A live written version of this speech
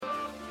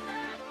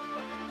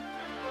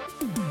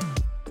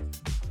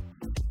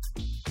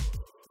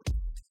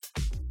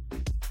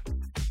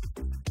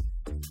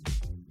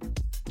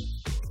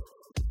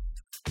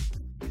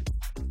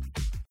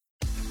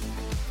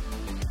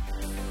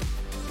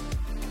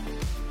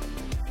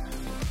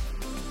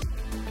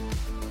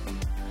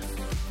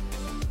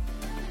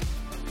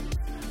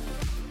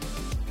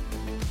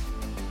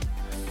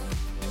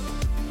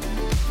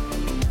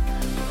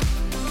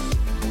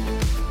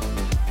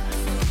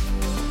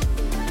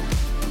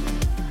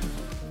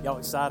Y'all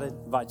excited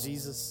about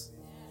Jesus?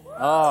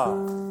 All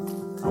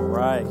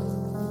right.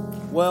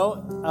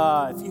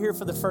 Well, if you're here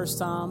for the first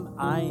time,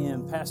 I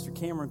am Pastor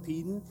Cameron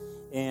Peedin,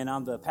 and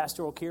I'm the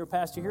pastoral care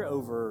pastor here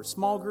over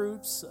small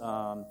groups,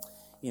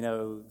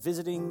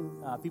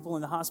 visiting people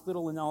in the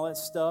hospital and all that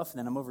stuff. And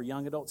then I'm over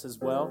young adults as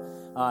well.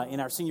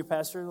 And our senior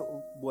pastor,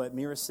 what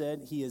Mira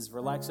said, he is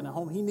relaxing at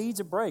home. He needs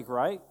a break,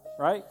 right?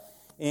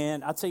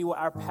 And I'll tell you what,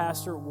 our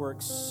pastor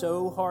works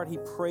so hard. He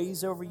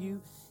prays over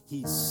you.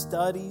 He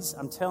studies.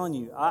 I'm telling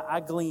you, I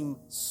glean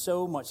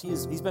so much.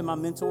 He's been my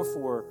mentor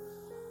for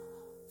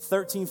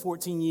 13,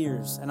 14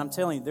 years. And I'm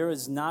telling you, there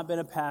has not been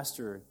a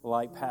pastor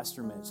like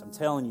Pastor Mitch. I'm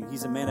telling you,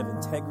 he's a man of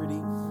integrity.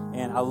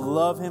 And I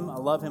love him.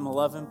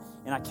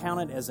 And I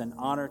count it as an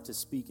honor to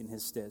speak in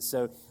his stead.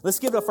 So let's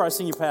give it up for our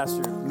senior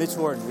pastor, Mitch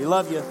Horton. We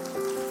love you.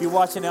 If you're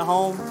watching at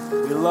home,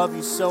 we love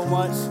you so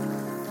much.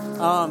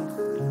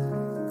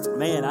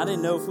 Man, I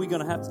didn't know if we're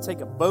going to have to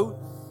take a boat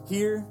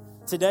here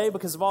today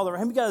because of all the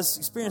rain. You guys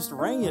experienced the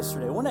rain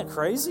yesterday. Wasn't that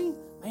crazy?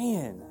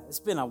 Man, it's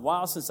been a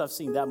while since I've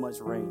seen that much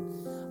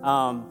rain.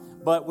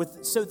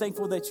 But so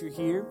thankful that you're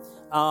here.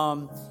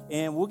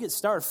 And we'll get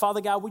started.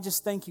 Father God, we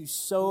just thank you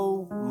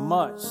so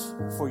much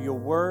for your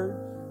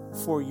word,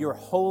 for your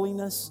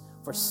holiness,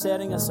 for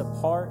setting us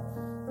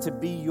apart to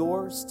be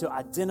yours, to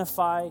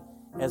identify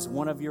as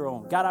one of your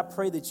own. God, I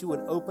pray that you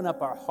would open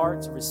up our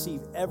heart to receive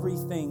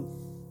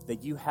everything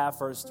that you have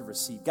for us to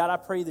receive. God, I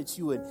pray that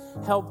you would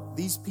help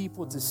these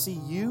people to see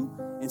you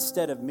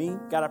instead of me.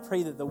 God, I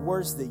pray that the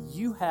words that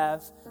you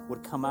have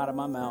would come out of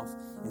my mouth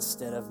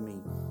instead of me.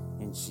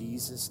 In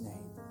Jesus'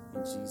 name.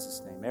 In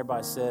Jesus' name.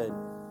 Everybody said,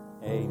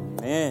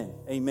 amen.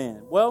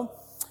 Amen. Well,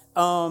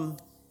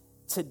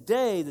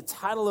 today the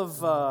title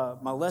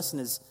of my lesson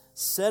is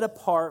Set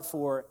Apart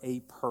for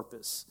a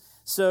Purpose.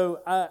 So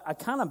I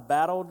kind of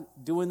battled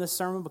doing this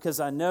sermon because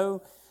I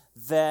know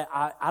that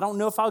I don't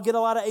know if I'll get a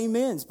lot of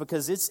amens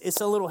because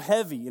it's a little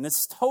heavy and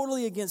it's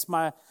totally against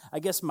my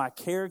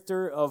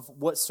character of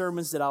what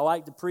sermons that I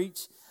like to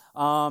preach.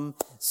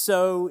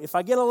 So if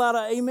I get a lot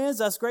of amens,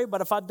 that's great. But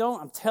if I don't,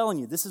 I'm telling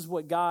you, this is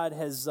what God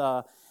has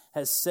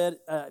said,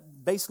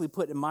 basically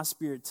put in my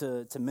spirit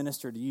to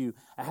minister to you.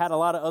 I had a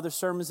lot of other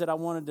sermons that I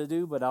wanted to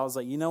do, but I was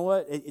like, you know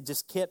what? It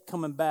just kept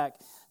coming back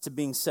to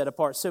being set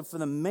apart. So for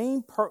the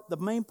main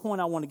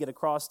point I want to get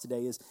across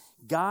today is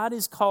God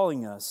is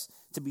calling us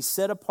to be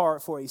set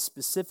apart for a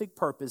specific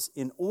purpose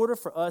in order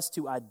for us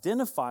to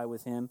identify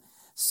with him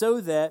so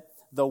that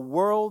the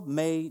world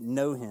may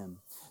know him.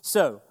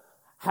 So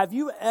have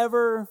you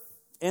ever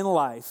in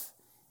life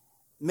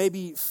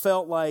maybe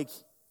felt like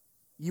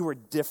you were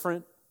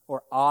different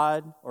or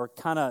odd or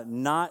kind of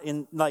not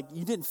in, like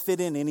you didn't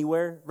fit in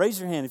anywhere? Raise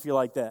your hand if you're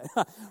like that.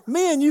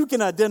 Me and you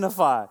can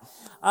identify.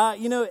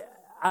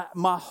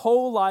 My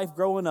whole life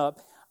growing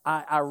up,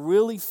 I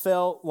really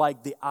felt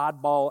like the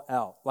oddball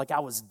out, like I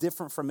was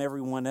different from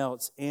everyone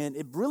else. And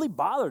it really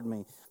bothered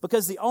me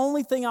because the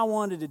only thing I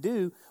wanted to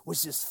do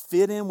was just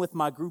fit in with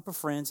my group of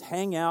friends,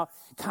 hang out,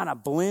 kind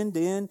of blend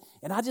in.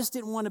 And I just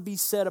didn't want to be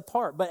set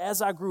apart. But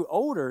as I grew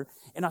older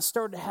and I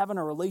started having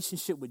a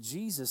relationship with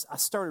Jesus, I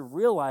started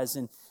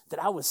realizing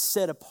that I was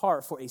set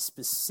apart for a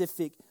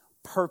specific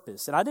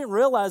purpose. And I didn't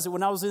realize it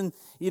when I was in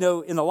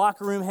the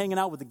locker room hanging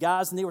out with the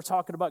guys and they were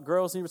talking about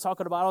girls and they were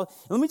talking about all.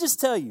 And let me just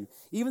tell you,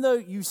 even though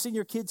you send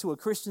your kid to a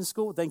Christian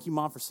school, thank you,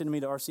 Mom, for sending me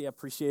to RC. I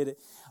appreciate it.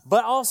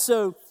 But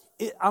also,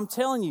 I'm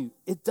telling you,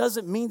 it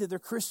doesn't mean that they're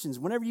Christians.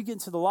 Whenever you get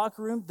into the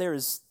locker room, there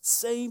is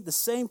the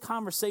same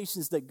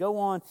conversations that go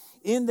on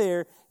in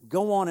there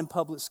go on in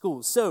public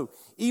schools. So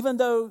even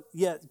though,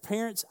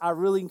 parents, I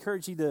really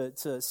encourage you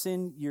to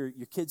send your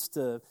kids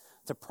to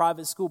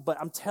private school, but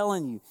I'm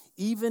telling you,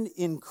 even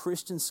in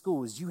Christian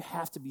schools, you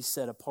have to be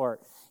set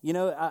apart.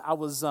 I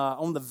was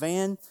on the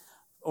van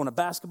on a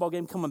basketball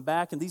game coming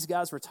back, and these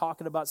guys were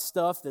talking about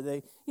stuff that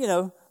they,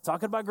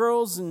 talking about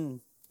girls in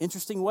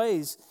interesting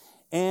ways,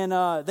 and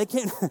they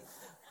came,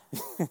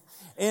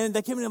 and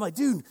they came in and I'm like,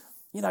 dude,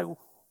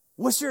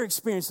 what's your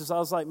experiences? I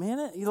was like, man,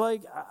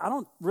 I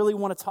don't really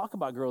want to talk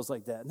about girls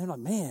like that. And they're like,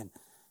 man,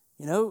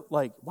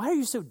 why are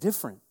you so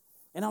different?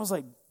 And I was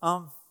like,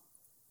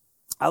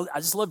 I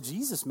just love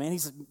Jesus, man.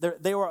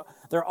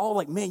 They're all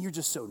like, man, you're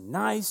just so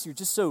nice. You're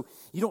just so,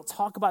 you don't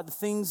talk about the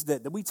things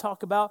that we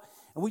talk about,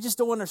 and we just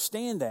don't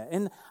understand that.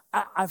 And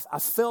I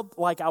felt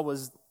like I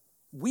was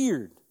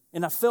weird,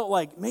 and I felt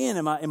like, man,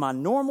 am I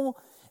normal?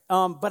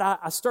 But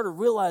I started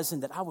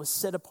realizing that I was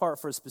set apart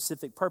for a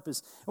specific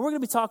purpose, and we're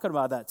going to be talking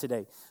about that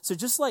today. So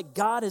just like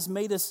God has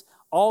made us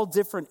all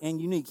different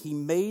and unique, he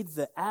made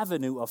the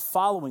avenue of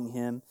following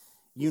him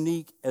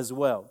unique as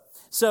well.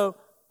 So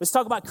let's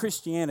talk about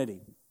Christianity.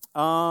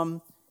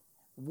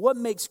 What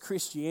makes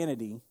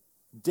Christianity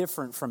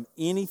different from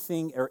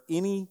anything or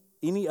any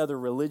other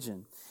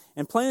religion?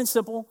 And plain and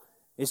simple,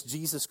 it's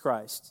Jesus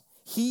Christ.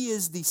 He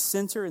is the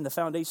center and the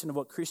foundation of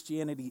what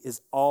Christianity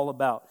is all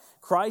about.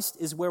 Christ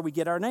is where we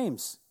get our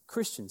names,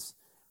 Christians,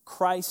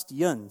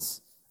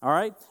 Christians. All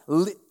right?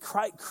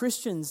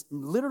 Christians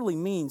literally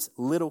means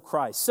little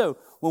Christ. So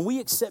when we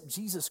accept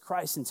Jesus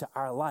Christ into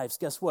our lives,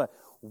 guess what?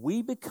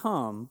 We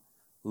become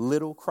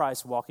little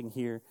Christ walking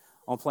here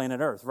on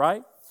planet Earth,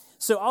 right?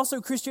 So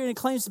also Christianity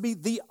claims to be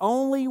the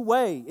only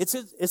way.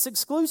 It's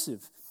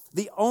exclusive.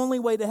 The only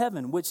way to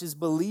heaven, which is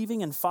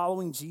believing and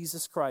following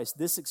Jesus Christ.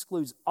 This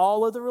excludes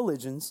all other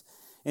religions.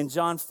 In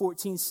John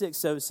 14:6,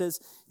 so it says,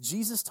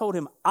 Jesus told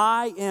him,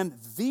 I am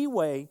the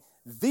way,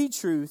 the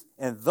truth,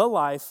 and the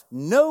life.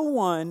 No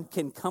one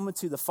can come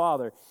into the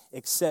Father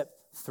except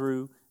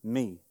through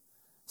me.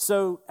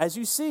 So as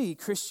you see,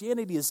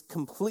 Christianity is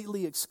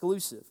completely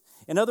exclusive.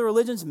 In other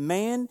religions,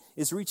 man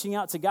is reaching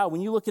out to God. When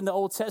you look in the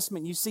Old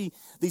Testament, you see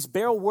these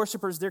Baal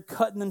worshipers, they're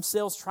cutting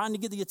themselves, trying to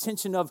get the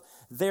attention of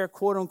their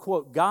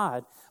quote-unquote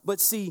God.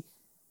 But see,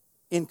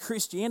 in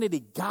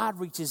Christianity, God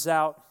reaches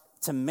out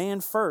to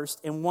man first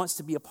and wants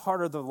to be a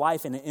part of their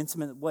life in an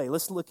intimate way.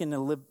 Let's look in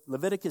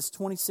Leviticus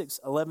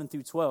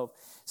 26:11-12. It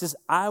says,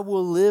 I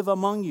will live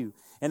among you,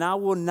 and I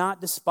will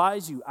not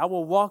despise you. I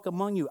will walk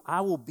among you.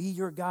 I will be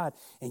your God,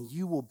 and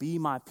you will be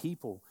my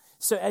people.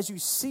 So as you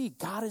see,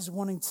 God is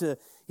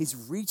he's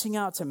reaching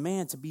out to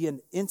man to be an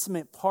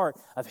intimate part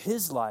of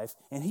his life,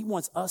 and he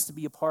wants us to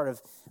be a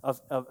part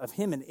of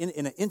him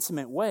in an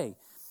intimate way.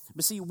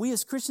 But see, we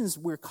as Christians,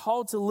 we're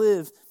called to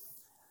live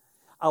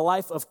a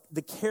life of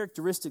the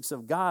characteristics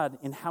of God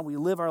in how we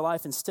live our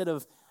life instead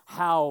of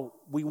how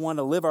we want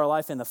to live our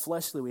life in the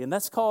fleshly way. And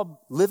that's called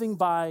living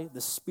by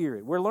the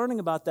Spirit. We're learning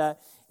about that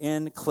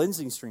in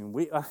Cleansing Stream.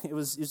 It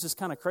was just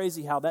kind of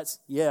crazy how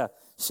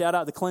shout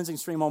out the Cleansing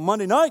Stream on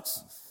Monday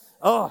nights.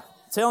 Oh,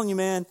 telling you,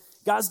 man,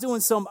 God's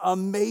doing some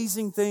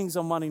amazing things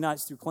on Monday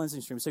nights through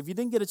Cleansing Stream. So if you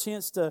didn't get a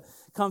chance to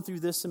come through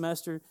this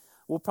semester,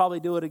 we'll probably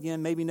do it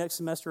again, maybe next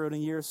semester or in a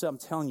year or so. I'm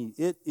telling you,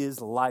 it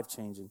is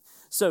life-changing.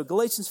 So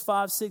Galatians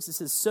 5:6, it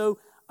says, so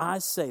I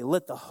say,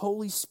 let the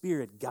Holy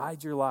Spirit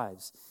guide your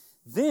lives.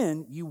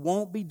 Then you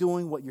won't be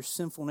doing what your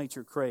sinful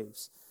nature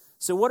craves.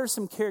 So what are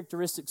some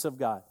characteristics of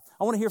God?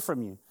 I want to hear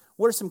from you.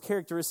 What are some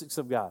characteristics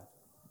of God?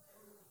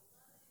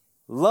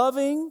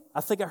 Loving,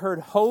 I think I heard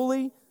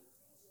holy,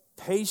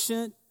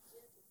 patient,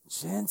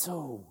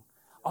 gentle,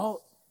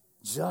 all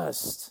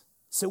just.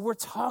 So we're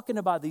talking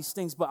about these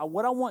things, but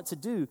what I want to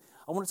do,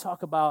 I want to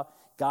talk about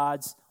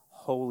God's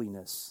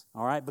holiness,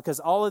 all right? Because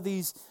all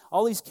these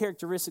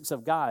characteristics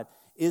of God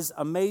is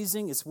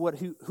amazing. It's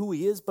who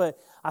he is, but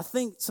I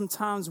think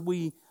sometimes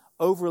we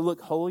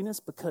overlook holiness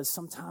because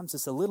sometimes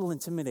it's a little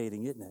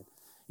intimidating, isn't it?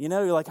 You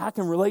know, you're like, I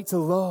can relate to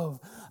love.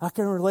 I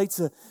can relate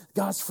to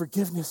God's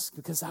forgiveness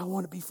because I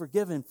want to be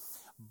forgiven.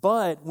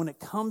 But when it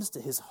comes to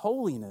his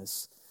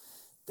holiness,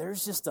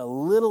 there's just a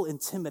little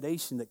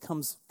intimidation that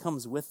comes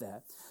with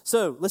that.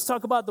 So let's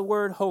talk about the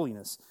word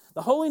holiness.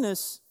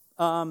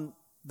 The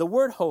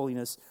word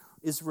holiness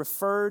is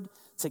referred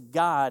to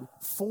God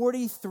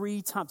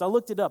 43 times. I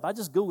looked it up. I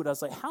just Googled it. I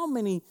was like, how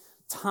many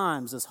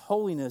times is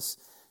holiness,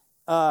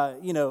 how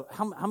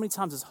many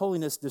times is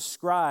holiness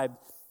described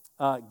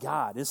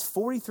God? It's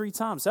 43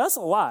 times. So that's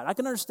a lot. I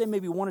can understand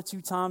maybe one or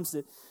two times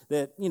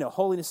that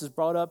holiness is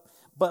brought up.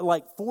 But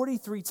like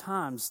 43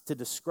 times to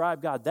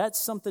describe God,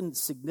 that's something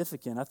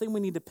significant. I think we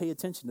need to pay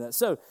attention to that.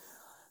 So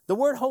the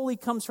word holy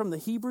comes from the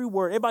Hebrew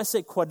word, everybody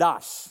say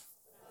Quadash.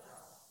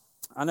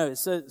 I know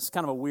it's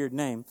kind of a weird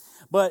name,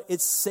 but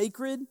it's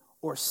sacred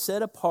or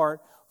set apart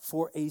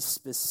for a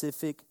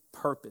specific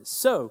purpose.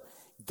 So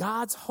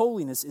God's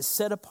holiness is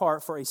set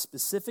apart for a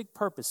specific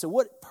purpose. So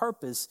what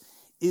purpose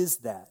is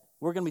that?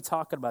 We're going to be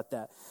talking about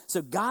that.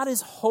 So God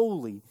is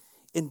holy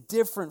and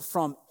different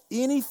from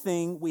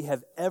anything we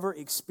have ever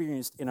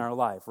experienced in our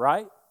life,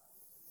 right?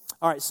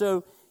 All right,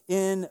 so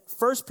in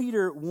 1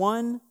 Peter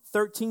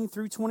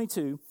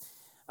 1:13-22,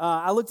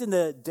 I looked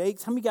into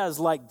Dakes. How many guys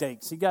like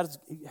Dakes?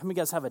 How many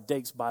guys have a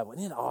Dakes Bible?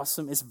 Isn't it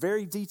awesome? It's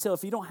very detailed.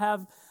 If you don't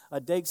have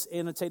a Dakes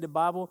annotated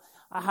Bible,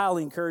 I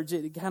highly encourage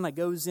it. It kind of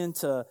goes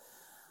into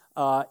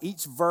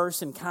each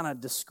verse and kind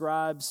of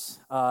describes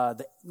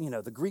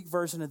the Greek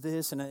version of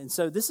this. And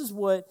so this is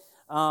what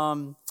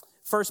 1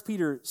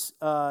 Peter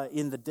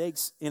in the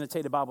Dakes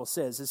annotated Bible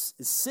says.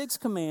 It's 6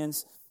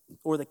 commands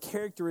or the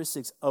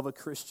characteristics of a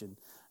Christian.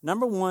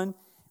 Number 1,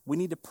 we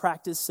need to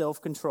practice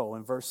self-control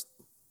in verse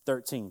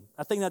 13.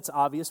 I think that's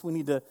obvious. We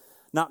need to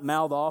not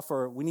mouth off,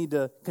 or we need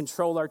to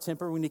control our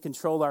temper. We need to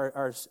control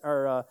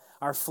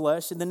our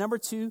flesh. And then number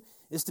 2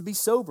 is to be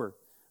sober.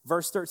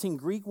 Verse 13,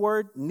 Greek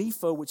word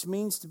nepho, which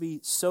means to be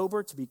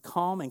sober, to be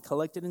calm and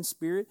collected in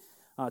spirit,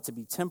 to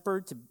be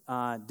tempered,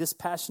 to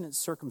dispassionate,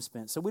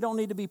 circumspect. So we don't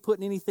need to be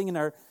putting anything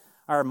in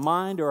our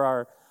mind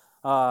or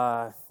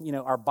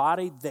our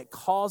body that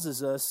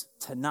causes us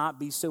to not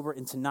be sober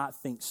and to not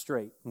think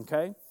straight.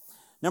 Okay.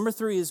 Number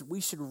 3 is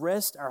we should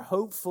rest our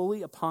hope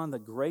fully upon the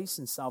grace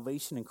and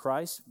salvation in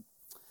Christ.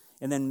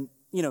 And then,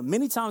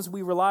 many times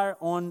we rely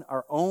on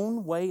our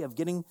own way of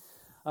getting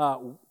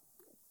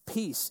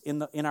peace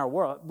in our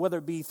world, whether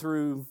it be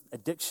through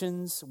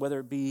addictions,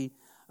 whether it be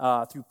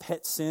through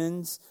pet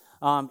sins.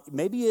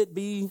 Maybe it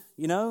be,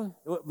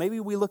 maybe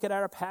we look at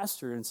our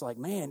pastor and it's like,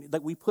 man,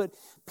 like we put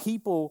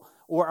people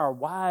or our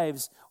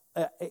wives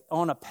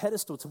on a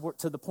pedestal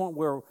to the point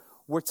where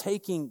we're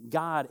taking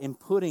God and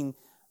putting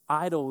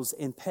idols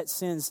and pet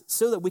sins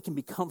so that we can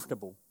be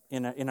comfortable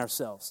in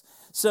ourselves.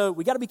 So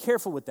we got to be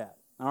careful with that.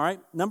 All right.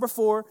 Number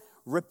 4,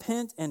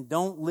 repent and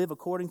don't live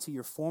according to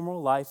your former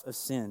life of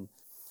sin.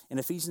 In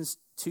Ephesians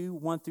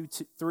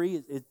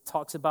 2:1-3, it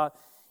talks about,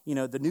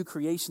 the new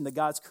creation that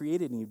God's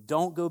created in you.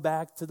 Don't go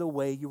back to the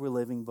way you were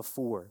living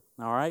before.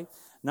 All right.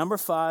 Number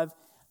 5,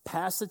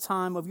 pass the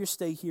time of your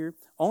stay here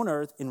on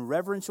earth in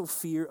reverential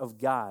fear of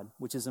God,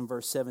 which is in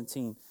verse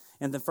 17.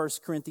 And then 1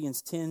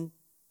 Corinthians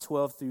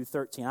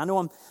 10:12-13. I know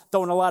I'm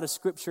throwing a lot of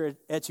scripture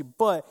at you,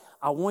 but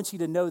I want you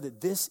to know that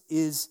this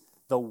is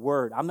the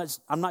word. I'm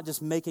not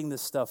just making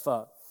this stuff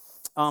up.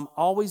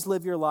 Always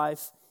live your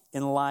life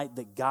in light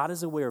that God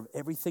is aware of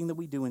everything that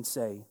we do and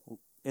say,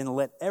 and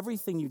let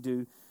everything you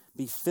do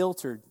be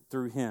filtered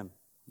through him.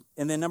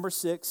 And then number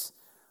 6,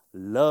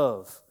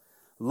 love.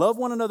 Love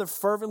one another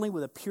fervently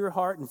with a pure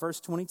heart in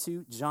verse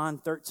 22, John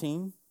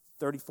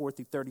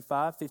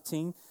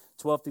 13:34-35,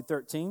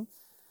 15:12-13.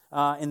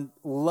 And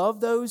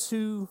love those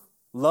who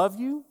love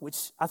you,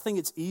 which I think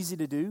it's easy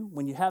to do.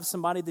 When you have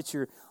somebody that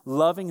you're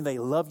loving, they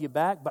love you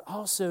back. But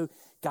also,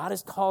 God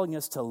is calling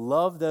us to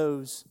love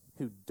those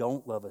who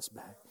don't love us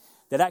back,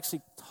 that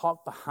actually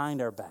talk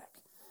behind our back.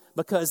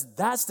 Because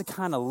that's the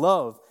kind of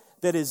love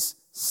that is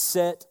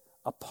set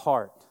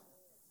apart.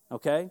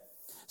 Okay?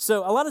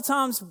 So a lot of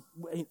times,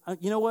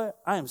 you know what?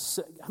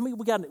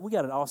 We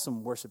got an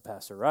awesome worship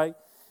pastor, right?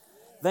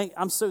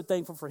 I'm so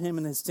thankful for him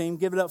and his team.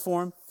 Give it up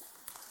for him.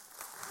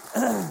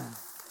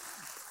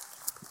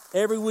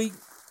 Every week,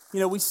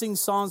 we sing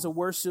songs of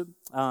worship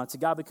to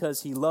God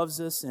because he loves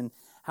us and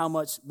how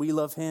much we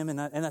love him. And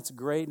that's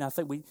great. And I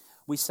think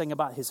we sang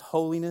about his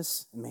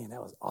holiness. Man,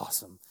 that was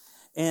awesome.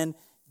 And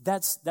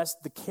that's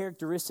the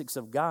characteristics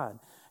of God.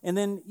 And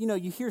then,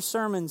 you hear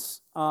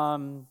sermons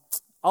all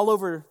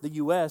over the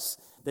U.S.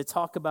 that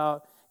talk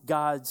about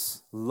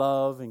God's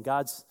love and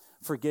God's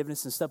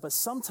forgiveness and stuff. But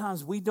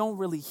sometimes we don't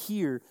really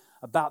hear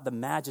about the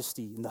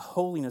majesty and the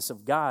holiness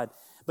of God,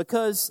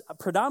 because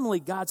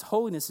predominantly God's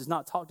holiness is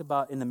not talked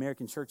about in the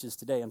American churches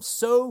today. I'm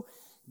so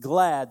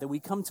glad that we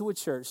come to a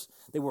church,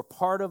 that we're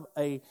part of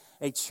a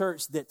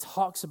church that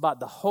talks about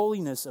the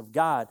holiness of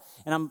God.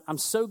 And I'm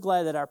so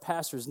glad that our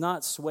pastor is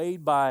not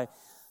swayed by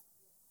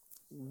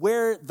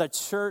where the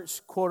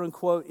church, quote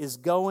unquote, is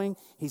going.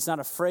 He's not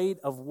afraid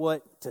of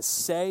what to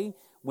say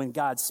when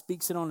God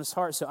speaks it on his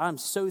heart. So I'm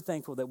so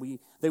thankful that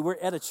we're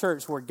at a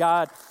church where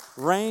God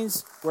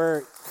reigns,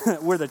 where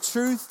the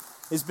truth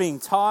is being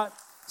taught.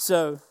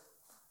 So,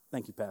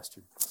 thank you,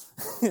 Pastor.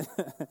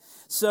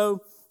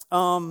 So,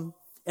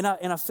 and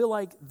I feel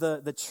like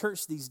the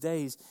church these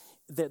days,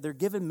 that they're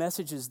giving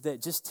messages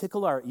that just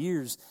tickle our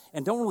ears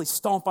and don't really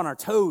stomp on our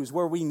toes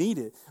where we need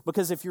it.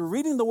 Because if you're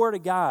reading the Word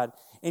of God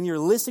and you're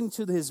listening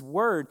to His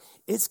Word,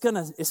 it's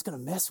gonna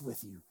mess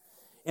with you.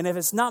 And if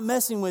it's not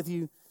messing with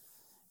you,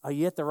 are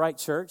you at the right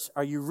church?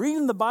 Are you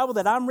reading the Bible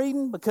that I'm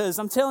reading? Because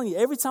I'm telling you,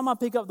 every time I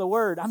pick up the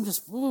Word, I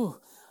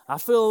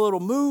feel a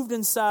little moved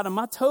inside, and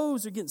my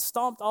toes are getting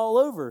stomped all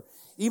over.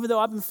 Even though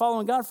I've been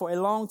following God for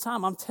a long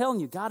time, I'm telling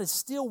you, God is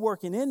still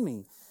working in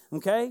me.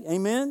 Okay?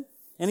 Amen?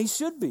 And He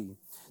should be.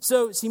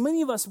 So, see,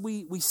 many of us,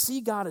 we see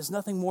God as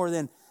nothing more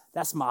than,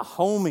 that's my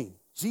homie.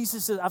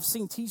 I've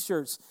seen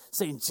T-shirts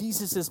saying,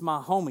 Jesus is my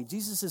homie.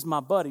 Jesus is my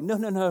buddy.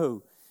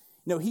 No.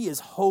 No, He is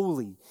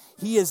holy.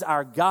 He is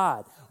our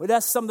God. Well,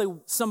 that's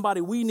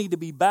somebody we need to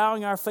be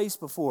bowing our face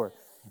before.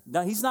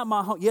 Now, He's not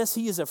my homie. Yes,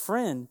 He is a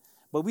friend,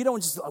 but we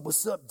don't just,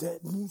 what's up, Dad?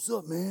 What's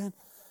up, man?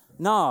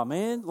 Nah,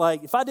 man.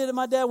 Like, if I did it to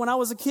my dad when I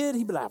was a kid,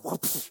 he'd be like, well,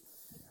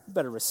 you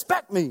better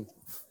respect me.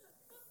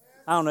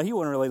 I don't know. He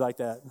wouldn't really like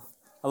that.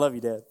 I love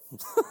you, Dad.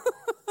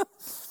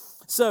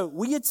 So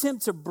we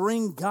attempt to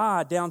bring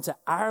God down to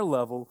our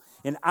level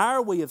and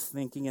our way of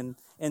thinking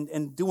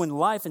and doing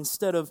life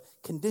instead of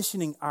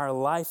conditioning our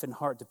life and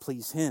heart to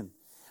please Him.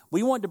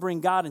 We want to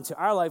bring God into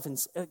our life, and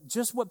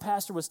just what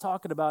Pastor was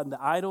talking about in the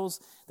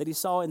idols that he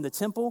saw in the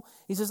temple.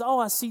 He says,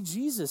 I see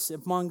Jesus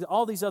among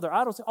all these other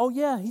idols. Oh,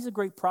 yeah, He's a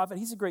great prophet.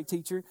 He's a great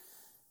teacher.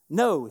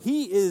 No,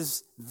 He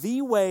is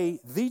the way,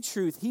 the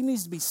truth. He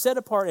needs to be set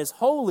apart as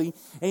holy,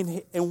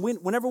 and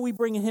whenever we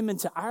bring Him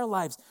into our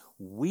lives,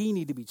 we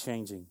need to be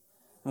changing.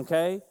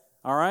 Okay?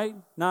 All right?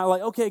 Not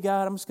like, okay,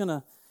 God,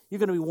 you're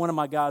going to be one of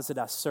my gods that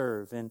I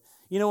serve, and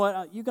you know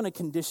what? You're going to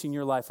condition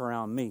your life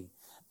around me.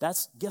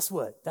 Guess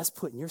what? That's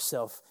putting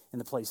yourself in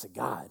the place of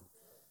God.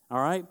 All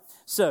right?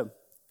 So,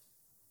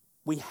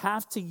 we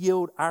have to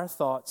yield our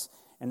thoughts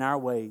and our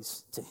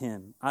ways to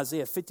Him.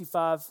 Isaiah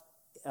 55,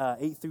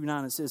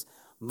 8-9, it says,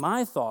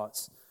 my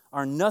thoughts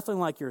are nothing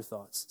like your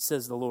thoughts,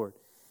 says the Lord.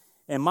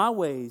 And my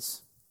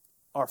ways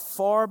are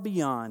far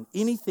beyond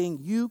anything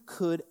you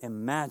could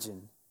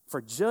imagine. For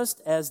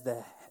just as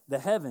the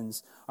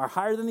heavens are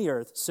higher than the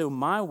earth, so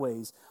my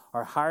ways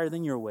are higher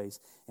than your ways,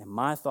 and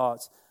my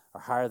thoughts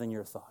are higher than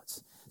your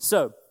thoughts.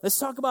 So let's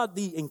talk about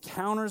the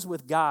encounters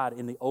with God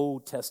in the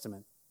Old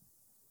Testament.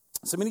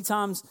 So many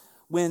times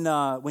when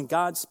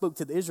God spoke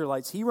to the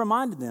Israelites, He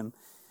reminded them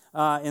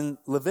in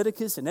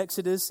Leviticus and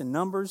Exodus and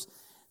Numbers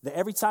that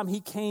every time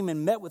He came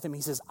and met with them, He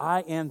says,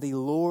 I am the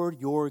Lord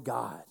your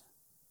God.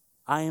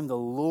 I am the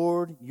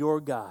Lord your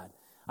God.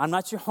 I'm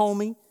not your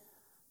homie.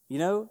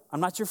 I'm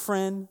not your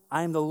friend.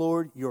 I am the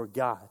Lord your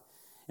God.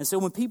 And so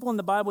when people in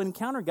the Bible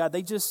encounter God,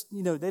 they just,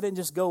 they didn't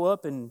just go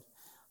up and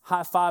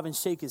high five and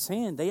shake his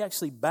hand. They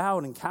actually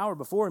bowed and cowered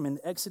before him. In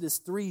Exodus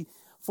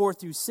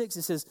 3:4-6,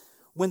 it says,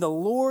 when the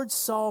Lord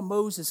saw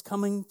Moses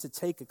coming to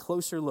take a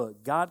closer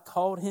look, God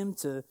called him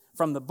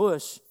from the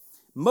bush,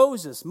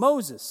 Moses,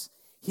 Moses.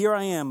 Here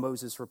I am,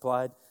 Moses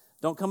replied.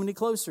 Don't come any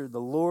closer.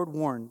 The Lord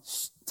warned,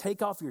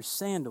 take off your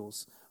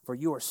sandals, for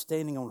you are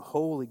standing on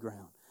holy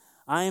ground.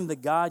 I am the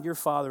God, your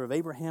father of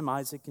Abraham,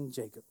 Isaac, and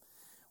Jacob.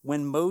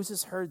 When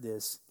Moses heard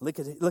this, look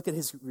at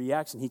his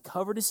reaction. He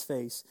covered his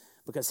face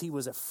because he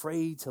was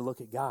afraid to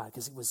look at God,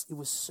 because there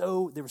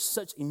was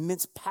such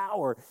immense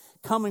power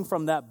coming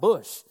from that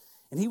bush.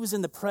 And he was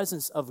in the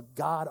presence of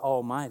God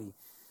Almighty.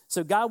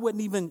 So God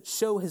wouldn't even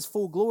show his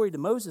full glory to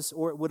Moses,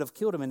 or it would have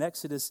killed him in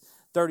Exodus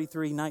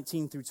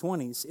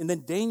 33:19-20. And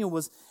then Daniel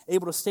was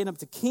able to stand up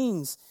to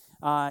kings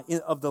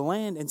of the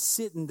land and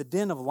sit in the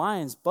den of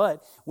lions.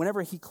 But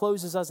whenever he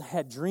closed his eyes and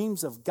had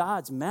dreams of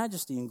God's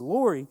majesty and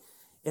glory,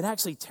 it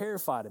actually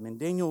terrified him. In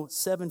Daniel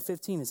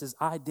 7:15, it says,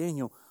 I,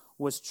 Daniel,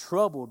 was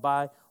troubled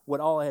by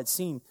what all I had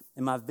seen,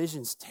 and my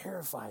visions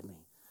terrified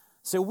me.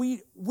 So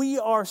we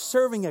are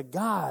serving a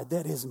God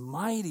that is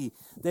mighty,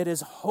 that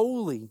is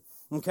holy,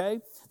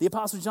 okay? The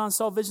Apostle John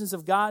saw visions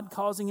of God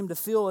causing him to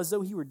feel as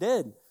though he were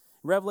dead.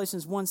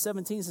 Revelations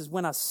 1:17 says,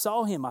 when I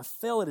saw him, I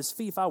fell at his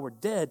feet if I were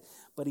dead,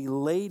 but he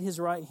laid his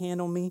right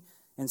hand on me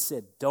and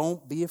said,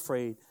 don't be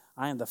afraid,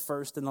 I am the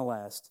first and the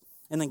last.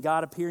 And then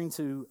God appearing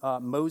to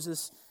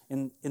Moses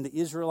and the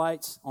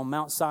Israelites on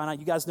Mount Sinai.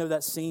 You guys know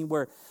that scene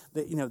where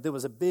there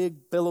was a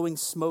big billowing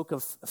smoke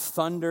of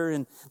thunder,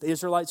 and the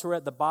Israelites were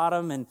at the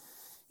bottom, and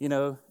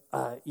the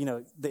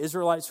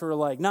Israelites were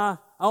like, nah,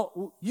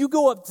 you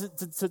go up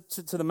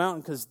to the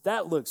mountain because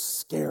that looks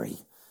scary.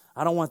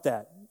 I don't want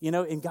that.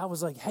 And God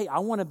was like, hey, I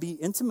want to be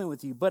intimate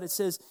with you. But it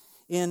says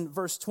in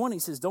verse 20,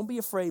 it says, don't be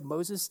afraid.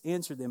 Moses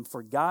answered them,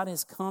 for God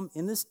has come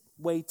in this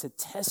way to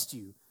test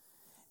you,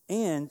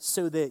 and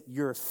so that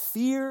your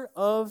fear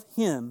of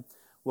him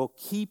will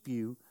keep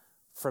you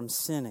from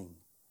sinning.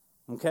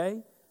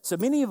 Okay? So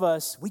many of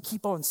us, we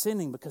keep on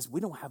sinning because we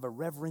don't have a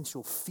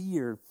reverential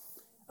fear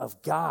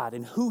of God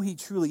and who he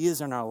truly is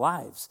in our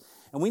lives.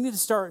 And we need to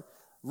start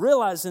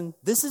realizing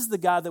this is the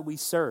God that we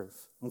serve.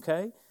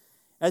 Okay?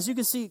 As you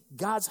can see,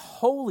 God's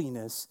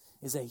holiness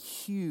is a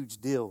huge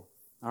deal.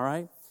 All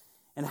right?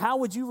 And how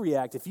would you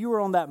react if you were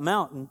on that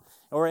mountain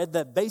or at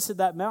the base of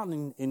that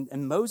mountain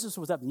and Moses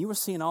was up and you were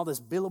seeing all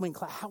this billowing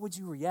cloud? How would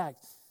you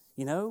react?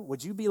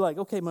 Would you be like,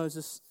 okay,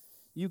 Moses,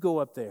 you go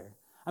up there?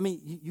 I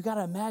mean, you got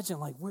to imagine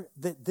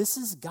this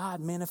is God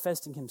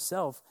manifesting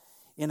himself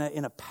in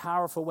a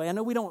powerful way. I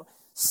know we don't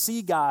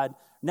see God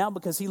now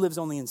because he lives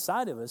on the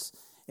inside of us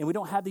and we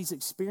don't have these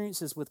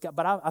experiences with God.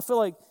 But I feel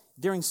like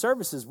during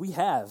services we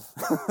have.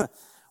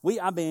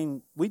 We've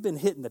been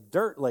hitting the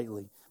dirt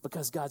lately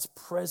because God's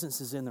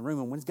presence is in the room.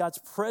 And when God's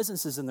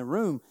presence is in the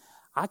room,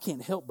 I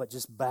can't help but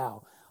just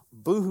bow,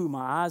 boo-hoo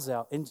my eyes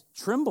out, and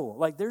tremble.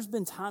 Like there's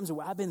been times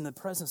where I've been in the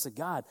presence of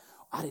God.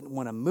 I didn't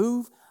want to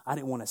move. I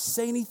didn't want to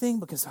say anything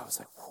because I was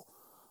like,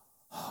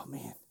 oh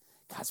man,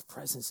 God's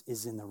presence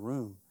is in the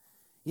room.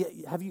 Yeah,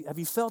 have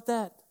you felt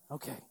that?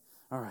 Okay,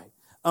 all right.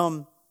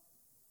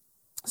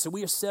 So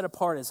we are set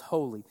apart as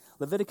holy.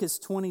 Leviticus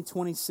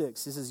 20:26, it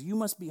says, you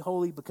must be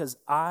holy because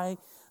I,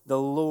 the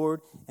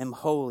Lord, am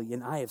holy,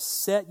 and I have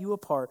set you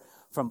apart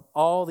from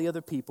all the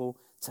other people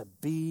to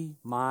be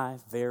my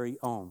very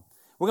own.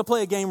 We're going to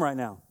play a game right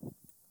now.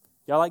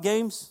 Y'all like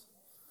games?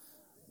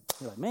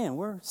 You're like, man,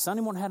 we're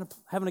Sunday morning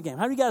having a game.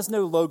 How do you guys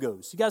know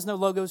logos? You guys know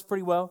logos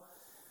pretty well?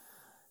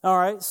 All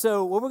right,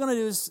 so what we're going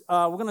to do is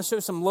we're going to show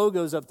some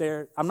logos up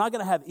there. I'm not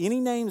going to have any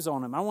names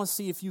on them. I want to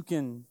see if you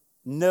can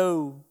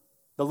know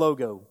the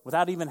logo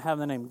without even having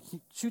the name.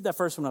 Shoot that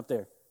first one up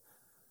there.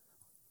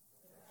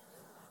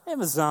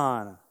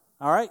 Amazon.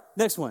 All right,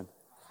 next one.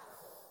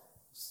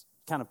 It's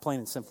kind of plain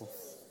and simple.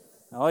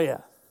 Oh, yeah.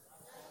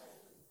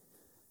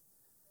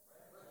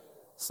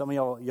 Some of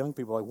y'all young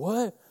people are like,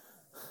 what?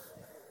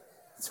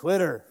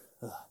 Twitter.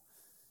 Ugh.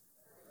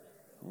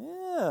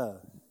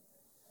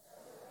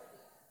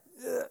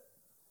 Yeah.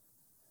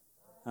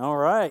 All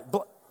right.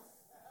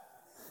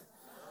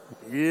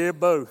 Yeah,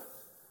 both.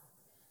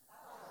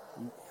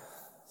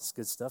 It's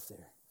good stuff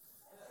there.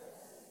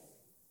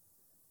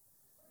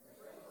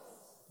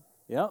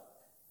 Yep.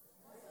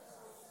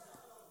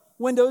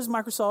 Windows,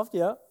 Microsoft,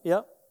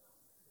 yep.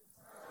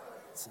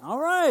 All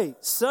right.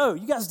 So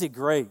you guys did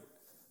great.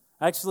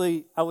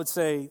 Actually, I would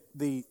say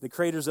the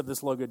creators of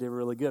this logo did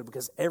really good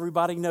because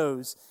everybody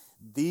knows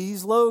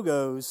these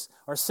logos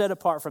are set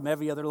apart from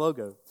every other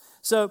logo.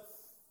 So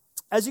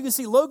as you can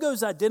see,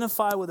 logos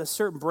identify with a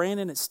certain brand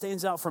and it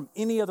stands out from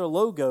any other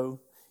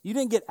logo. You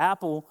didn't get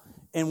Apple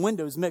and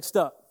Windows mixed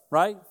up,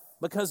 right?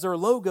 Because their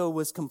logo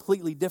was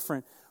completely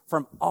different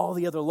from all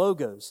the other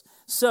logos.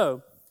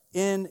 So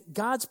in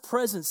God's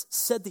presence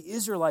set the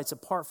Israelites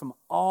apart from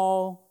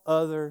all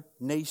other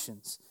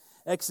nations.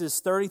 Exodus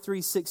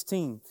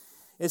 33:16.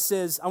 It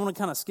says, I want to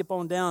kind of skip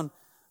on down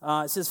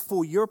It says,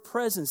 for your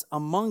presence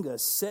among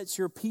us sets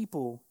your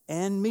people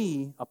and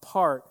me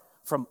apart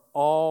from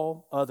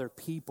all other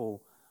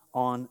people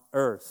on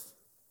earth.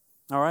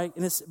 All right?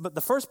 But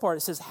the first part,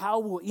 it says, how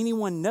will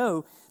anyone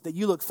know that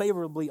you look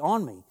favorably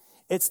on me?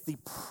 It's the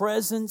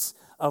presence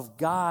of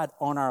God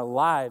on our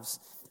lives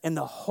and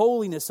the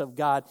holiness of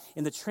God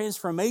and the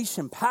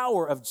transformation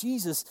power of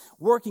Jesus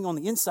working on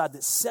the inside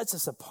that sets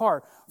us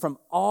apart from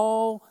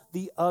all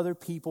the other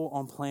people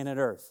on planet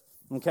Earth.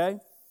 Okay?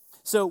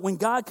 So when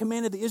God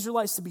commanded the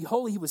Israelites to be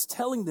holy, he was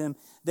telling them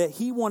that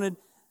he wanted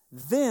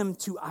them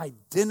to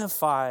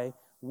identify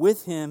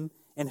with him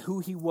and who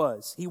he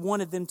was. He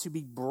wanted them to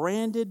be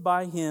branded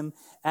by him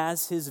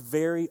as his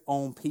very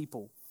own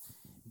people,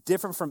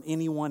 different from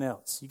anyone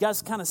else. You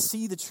guys kind of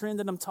see the trend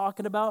that I'm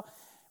talking about?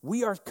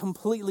 We are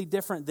completely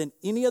different than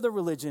any other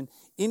religion,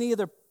 any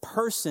other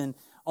person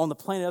on the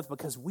planet Earth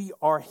because we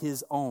are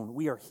his own.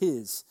 We are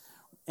his.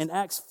 In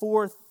Acts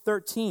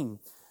 4:13,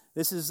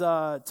 this is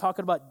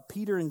talking about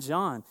Peter and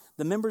John.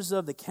 The members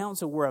of the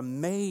council were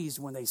amazed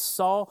when they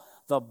saw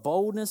the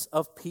boldness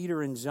of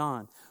Peter and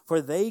John,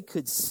 for they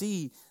could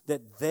see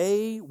that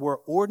they were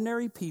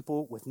ordinary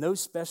people with no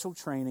special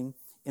training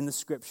in the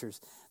scriptures.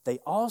 They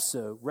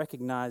also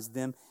recognized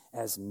them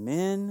as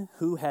men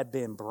who had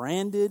been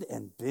branded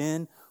and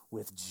been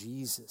with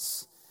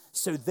Jesus.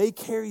 So they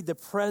carried the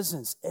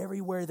presence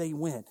everywhere they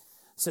went.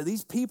 So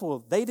these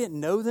people, they didn't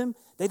know them.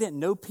 They didn't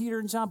know Peter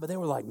and John, but they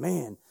were like,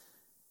 man,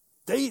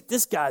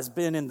 this guy's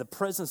been in the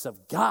presence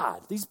of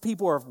God. These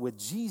people are with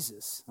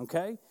Jesus,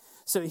 okay?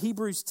 So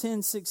Hebrews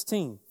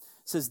 10:16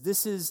 says,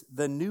 this is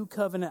the new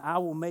covenant I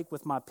will make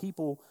with my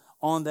people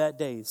on that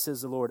day,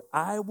 says the Lord.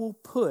 I will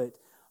put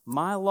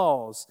my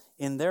laws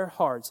in their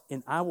hearts,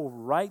 and I will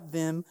write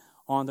them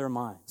on their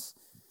minds.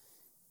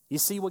 You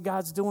see what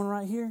God's doing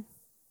right here?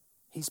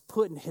 He's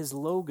putting his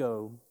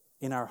logo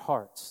in our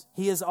hearts.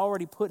 He has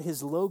already put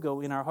his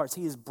logo in our hearts.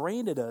 He has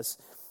branded us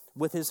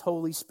with his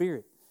Holy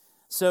Spirit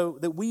so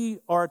that we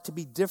are to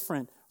be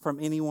different from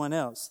anyone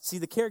else. See,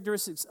 the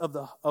characteristics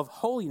of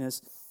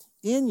holiness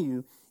in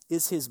you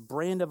is his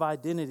brand of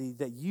identity,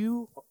 that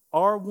you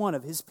are one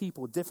of his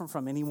people, different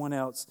from anyone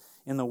else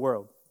in the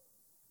world.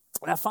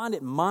 And I find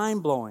it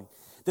mind-blowing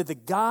that the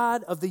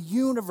God of the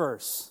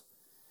universe,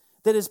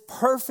 that is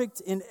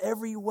perfect in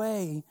every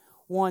way,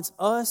 wants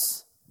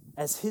us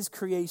as his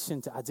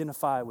creation to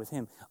identify with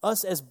him.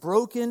 Us as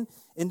broken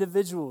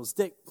individuals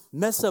that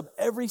mess up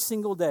every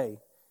single day.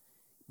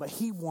 But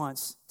he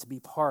wants to be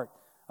part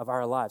of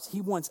our lives.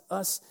 He wants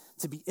us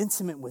to be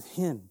intimate with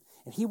him.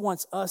 And he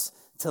wants us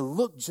to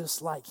look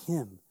just like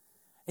him.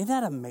 Isn't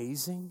that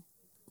amazing?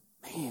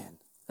 Man,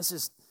 that's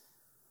just,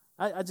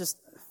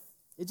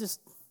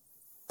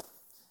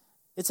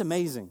 it's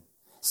amazing.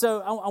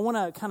 So I want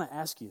to kind of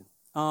ask you,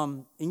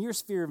 in your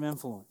sphere of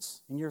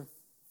influence, in your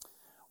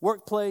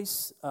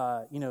workplace,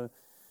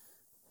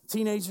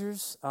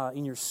 teenagers,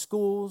 in your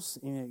schools,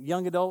 in your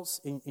young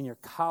adults, in your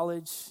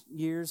college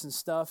years and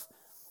stuff,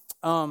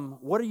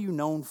 what are you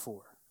known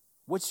for?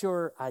 What's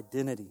your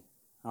identity?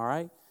 All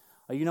right?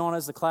 Are you known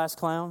as the class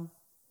clown?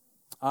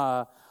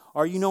 Are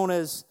you known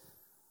as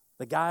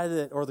the guy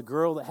that or the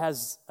girl that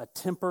has a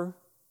temper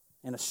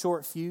and a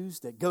short fuse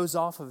that goes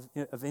off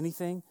of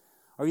anything?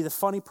 Are you the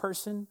funny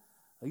person?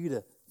 Are you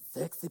the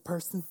sexy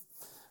person?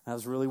 That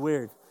was really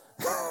weird.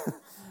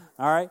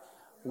 All right.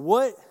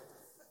 What?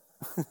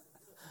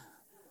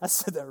 I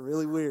said that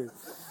really weird.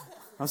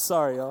 I'm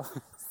sorry, y'all.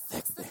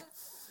 Sexy.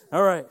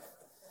 All right.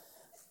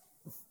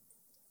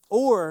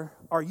 Or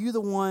are you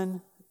the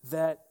one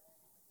that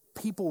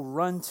people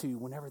run to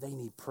whenever they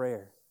need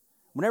prayer?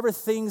 Whenever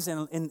things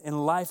in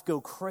life go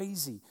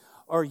crazy,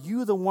 are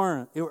you the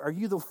one? Are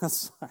you the one?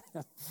 Sorry.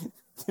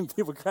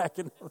 People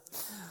cracking up.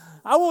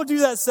 I won't do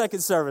that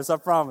second service, I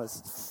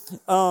promise.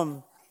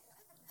 But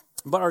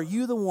are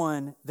you the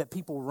one that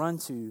people run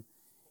to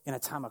in a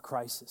time of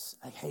crisis?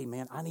 Like, hey,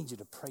 man, I need you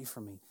to pray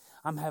for me.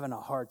 I'm having a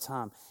hard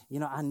time.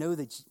 I know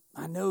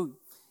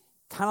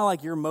kind of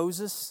like you're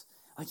Moses.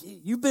 Like,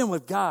 you've been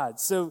with God,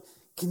 so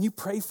can you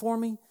pray for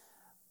me?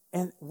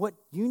 And what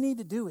you need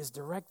to do is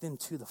direct them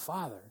to the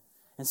Father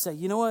and say,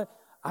 you know what?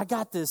 I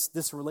got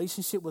this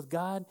relationship with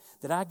God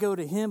that I go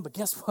to him, but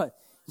guess what?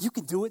 You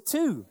can do it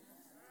too.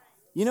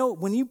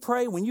 When you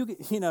pray,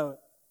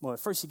 well,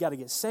 first you got to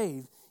get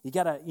saved. You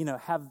got to,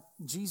 have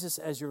Jesus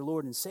as your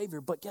Lord and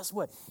Savior. But guess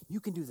what? You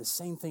can do the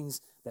same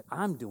things that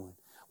I'm doing.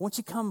 Why don't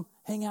you come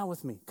hang out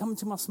with me? Come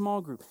to my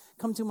small group.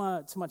 Come to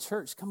my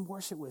church. Come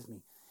worship with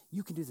me.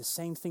 You can do the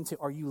same thing too.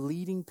 Are you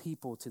leading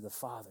people to the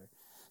Father?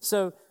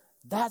 So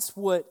that's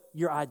what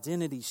your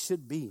identity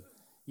should be.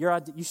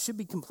 You should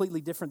be completely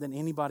different than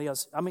anybody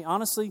else. I mean,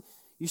 honestly,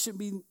 you should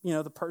be,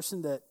 the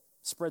person that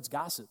spreads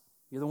gossip.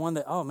 You're the one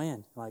that, oh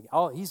man,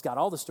 he's got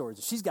all the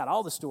stories. She's got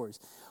all the stories.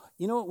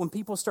 You know what? When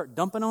people start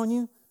dumping on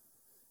you,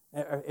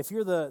 if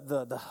you're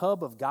the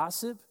hub of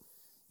gossip,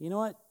 you know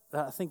what?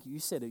 I think you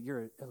said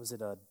was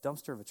it a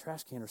dumpster of a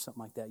trash can or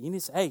something like that? You need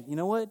to say, hey, you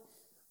know what?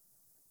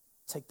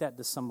 Take that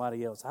to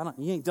somebody else.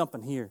 You ain't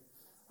dumping here,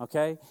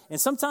 okay? And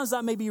sometimes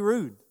that may be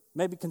rude,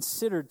 may be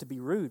considered to be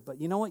rude,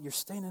 but you know what? You're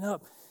standing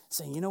up,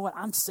 saying, you know what,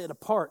 I'm set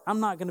apart. I'm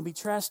not going to be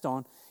trashed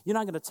on. You're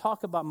not going to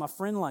talk about my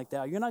friend like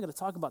that. You're not going to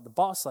talk about the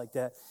boss like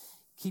that.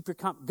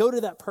 Go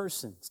to that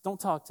person. Don't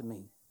talk to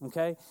me,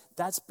 okay?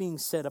 That's being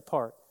set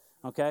apart,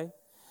 okay?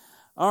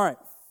 All right.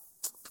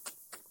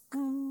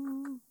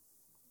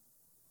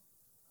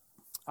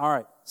 All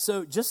right,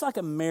 so just like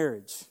a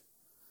marriage,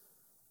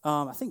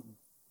 I think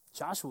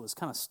Joshua was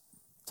kind of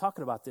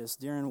talking about this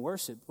during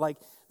worship. Like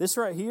this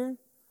right here,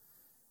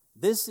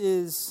 this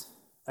is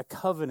a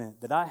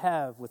covenant that I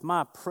have with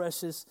my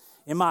precious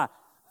and my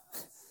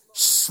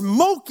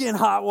smoking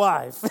hot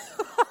wife.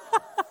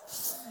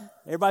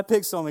 Everybody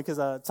picks on me because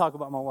I talk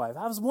about my wife.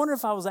 I was wondering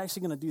if I was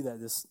actually going to do that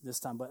this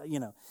time, but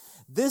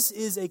this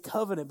is a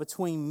covenant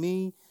between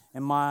me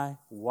and my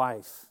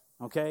wife,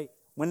 okay?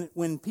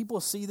 When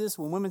people see this,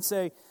 when women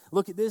say,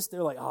 look at this,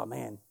 they're like, oh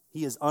man,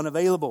 he is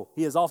unavailable.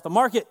 He is off the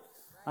market.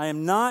 I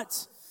am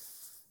not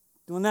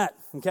doing that,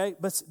 okay?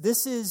 But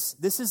this is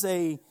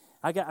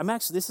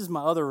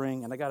my other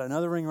ring, and I got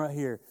another ring right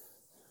here.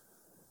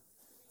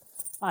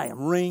 I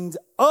am ringed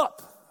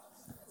up.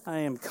 I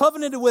am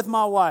covenanted with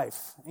my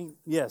wife.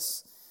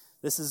 Yes,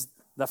 this is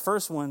the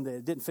first one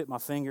that didn't fit my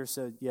finger,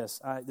 so yes,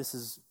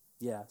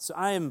 So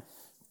I am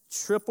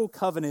triple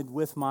covenanted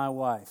with my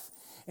wife.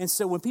 And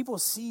so when people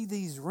see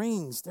these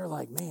rings, they're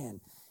like,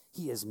 man,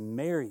 he is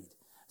married.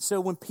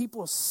 So when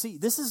people see,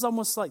 this is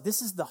almost like,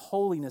 this is the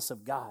holiness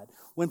of God.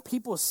 When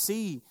people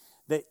see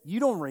that you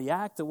don't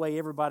react the way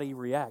everybody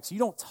reacts, you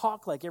don't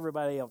talk like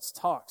everybody else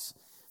talks,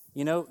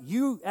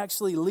 you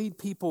actually lead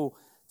people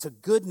to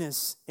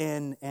goodness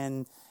and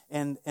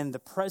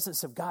the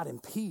presence of God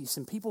and peace.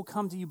 And people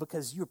come to you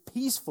because you're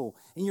peaceful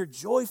and you're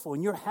joyful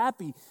and you're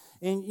happy.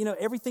 And,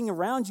 everything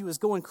around you is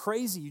going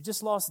crazy. You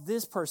just lost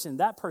this person,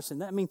 that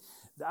person.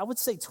 I would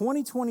say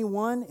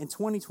 2021 and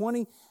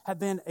 2020 have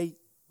been a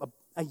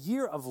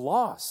year of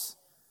loss.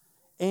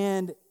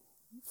 And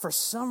for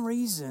some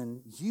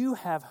reason, you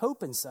have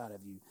hope inside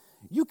of you.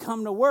 You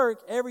come to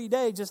work every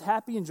day just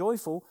happy and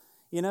joyful,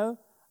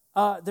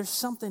 There's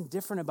something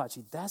different about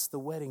you. That's the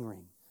wedding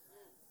ring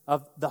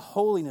of the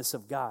holiness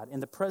of God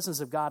and the presence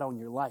of God on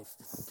your life.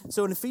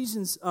 So in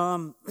Ephesians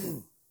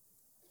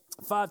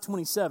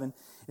 5:27,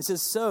 it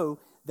says, so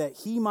that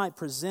he might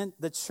present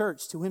the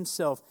church to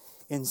himself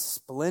in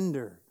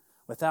splendor,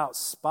 without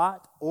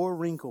spot or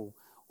wrinkle,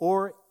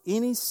 or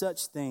any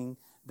such thing,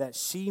 that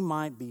she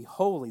might be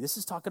holy. This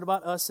is talking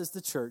about us as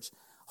the church,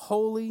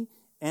 holy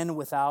and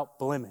without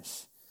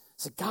blemish.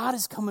 So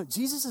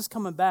Jesus is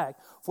coming back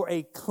for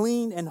a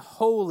clean and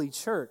holy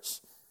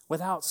church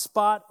without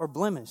spot or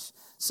blemish.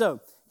 So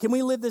can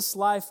we live this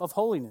life of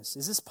holiness?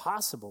 Is this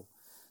possible?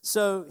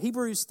 So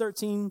Hebrews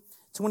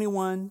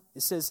 13:21,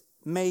 it says,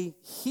 may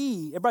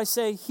he, everybody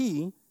say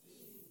he,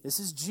 this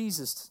is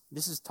Jesus,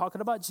 this is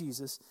talking about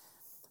Jesus,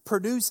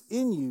 produce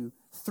in you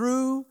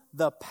through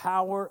the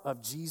power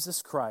of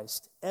Jesus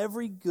Christ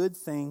every good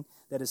thing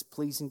that is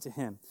pleasing to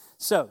him.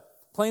 So,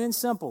 plain and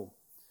simple,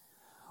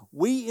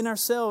 we in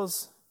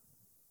ourselves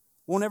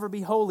will never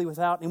be holy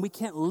without, and we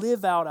can't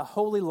live out a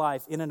holy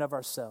life in and of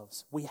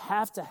ourselves. We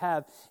have to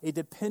have a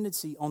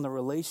dependency on the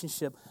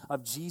relationship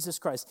of Jesus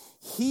Christ.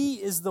 He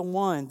is the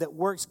one that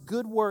works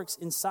good works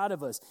inside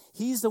of us.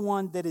 He's the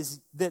one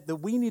that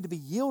we need to be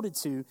yielded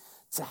to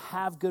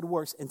have good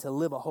works and to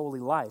live a holy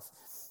life.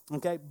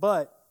 Okay,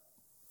 but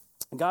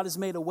God has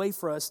made a way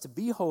for us to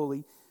be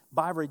holy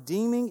by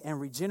redeeming and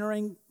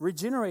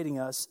regenerating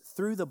us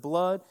through the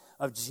blood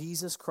of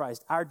Jesus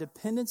Christ. Our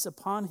dependence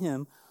upon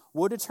him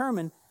will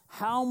determine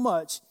how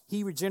much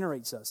he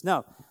regenerates us.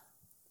 Now,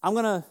 I'm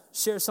going to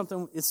share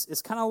something.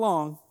 It's kind of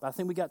long, but I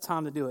think we got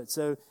time to do it.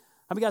 So,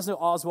 how many of you guys know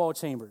Oswald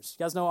Chambers?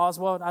 You guys know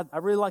Oswald? I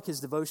really like his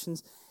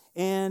devotions.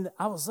 And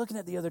I was looking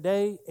at it the other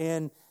day,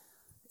 and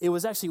it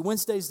was actually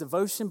Wednesday's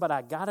devotion, but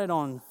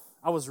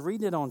I was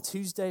reading it on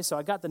Tuesday, so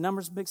I got the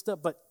numbers mixed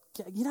up. But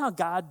you know how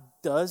God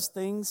does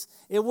things?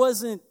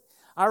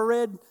 I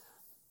read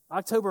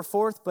October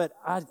 4th, but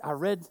I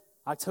read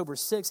October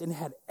 6th, and it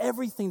had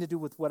everything to do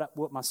with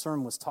what my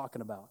sermon was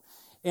talking about.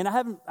 And I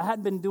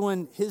hadn't been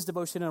doing his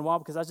devotion in a while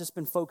because I've just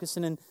been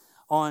focusing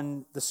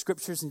on the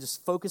scriptures and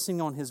just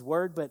focusing on his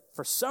word. But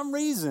for some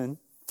reason,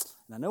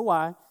 and I know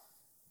why,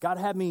 God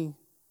had me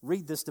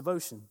read this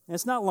devotion. And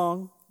it's not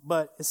long,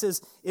 but it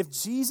says, if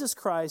Jesus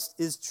Christ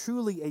is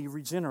truly a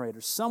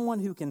regenerator, someone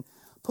who can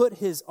put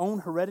his own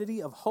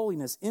heredity of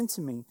holiness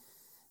into me,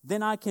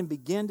 then I can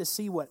begin to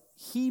see what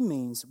he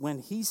means when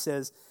he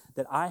says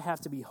that I have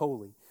to be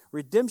holy.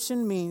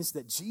 Redemption means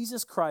that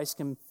Jesus Christ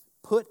can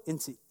put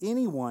into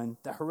anyone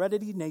the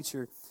heredity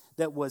nature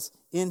that was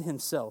in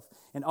himself.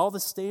 And all the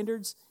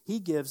standards he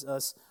gives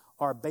us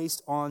are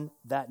based on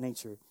that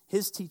nature.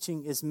 His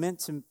teaching is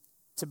meant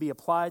to be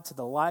applied to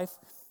the life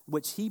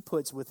which he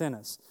puts within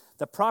us.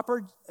 The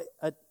proper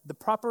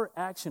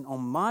action on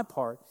my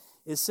part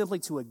is simply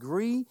to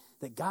agree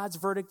that God's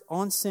verdict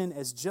on sin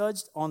as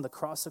judged on the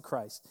cross of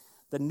Christ.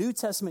 The New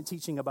Testament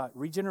teaching about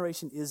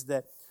regeneration is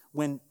that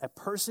when a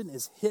person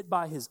is hit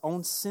by his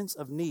own sense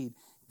of need,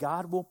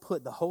 God will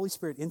put the Holy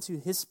Spirit into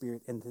his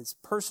spirit, and his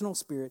personal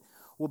spirit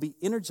will be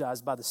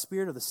energized by the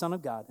Spirit of the Son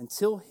of God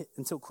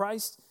until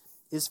Christ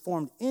is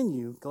formed in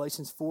you,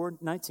 Galatians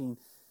 4:19,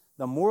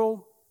 the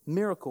moral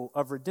miracle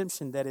of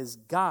redemption, that is,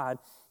 God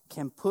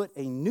can put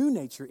a new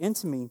nature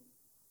into me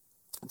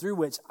through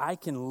which I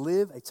can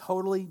live a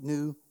totally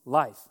new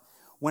life.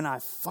 When I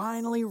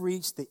finally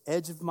reach the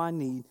edge of my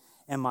need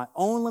and my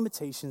own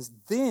limitations,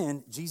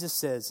 then Jesus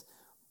says,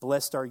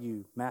 blessed are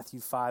you, Matthew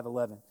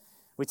 5:11.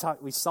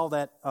 We saw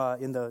that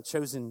in the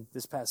Chosen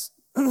this past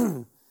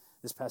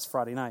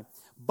Friday night.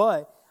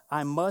 But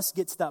I must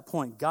get to that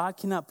point. God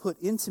cannot put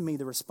into me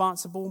the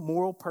responsible,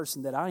 moral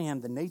person that I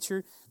am, the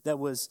nature that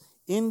was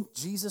in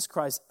Jesus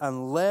Christ,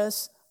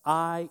 unless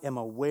I am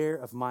aware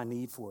of my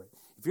need for it.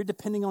 If you're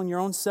depending on your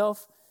own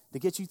self to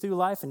get you through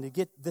life and to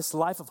get this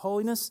life of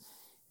holiness,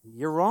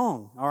 you're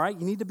wrong, all right?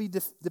 You need to be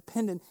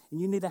dependent,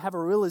 and you need to have a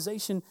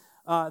realization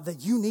that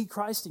you need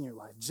Christ in your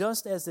life.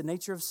 Just as the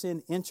nature of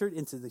sin entered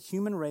into the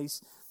human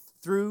race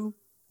through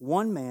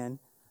one man,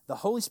 the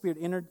Holy Spirit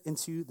entered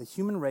into the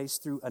human race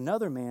through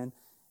another man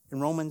in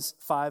Romans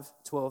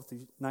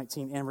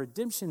 5:12-19. And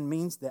redemption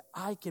means that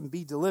I can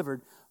be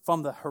delivered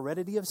from the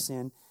heredity of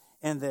sin,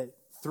 and that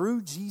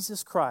through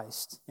Jesus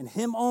Christ and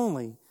Him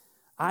only,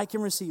 I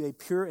can receive a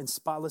pure and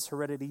spotless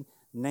heredity,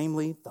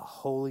 namely the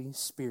Holy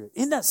Spirit.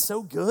 Isn't that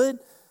so good?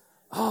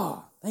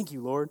 Oh, thank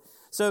you, Lord.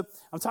 So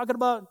I'm talking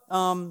about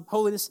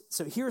holiness.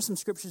 So here are some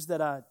scriptures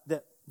that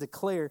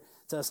declare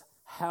to us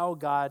how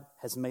God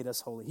has made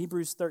us holy.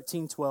 Hebrews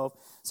 13:12.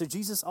 So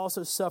Jesus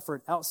also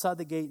suffered outside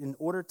the gate in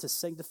order to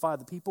sanctify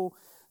the people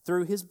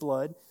through His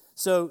blood.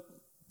 So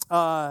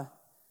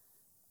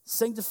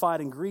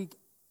sanctified in Greek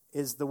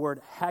is the word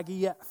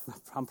hagia.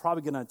 I'm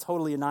probably going to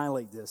totally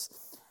annihilate this.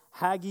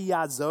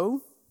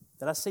 Hagiazo.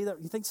 Did I say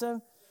that? You think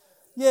so?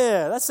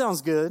 Yeah, that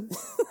sounds good.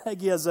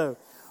 Hagiazo.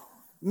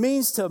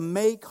 Means to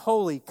make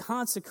holy,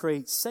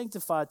 consecrate,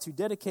 sanctify, to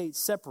dedicate,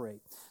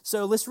 separate.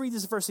 So let's read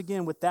this verse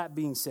again with that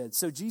being said.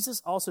 So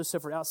Jesus also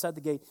suffered outside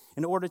the gate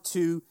in order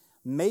to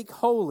make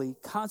holy,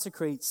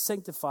 consecrate,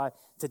 sanctify,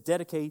 to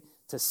dedicate,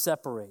 to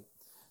separate.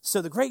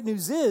 So the great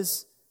news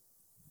is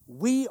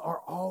we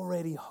are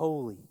already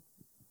holy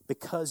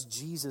because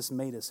Jesus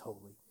made us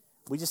holy.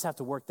 We just have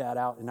to work that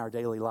out in our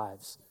daily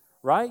lives,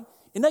 right?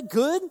 Isn't that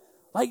good?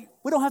 Like,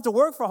 we don't have to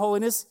work for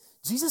holiness.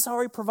 Jesus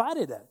already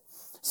provided that.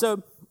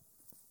 So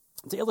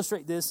to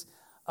illustrate this,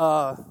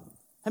 how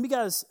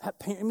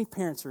many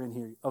parents are in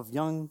here of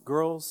young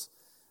girls,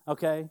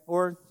 okay?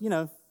 Or,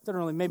 don't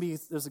really, maybe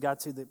there's a guy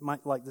too that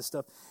might like this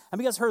stuff.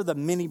 Have you guys heard of the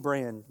mini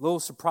brand, little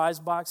surprise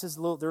boxes?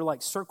 They're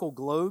like circle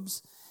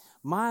globes.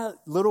 My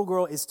little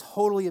girl is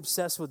totally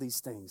obsessed with these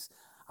things.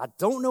 I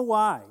don't know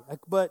why,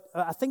 but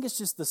I think it's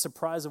just the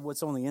surprise of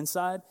what's on the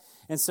inside.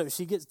 And so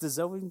she gets, does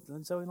Zoe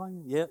like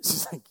it? Yeah,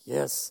 she's like,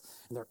 yes.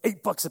 And they're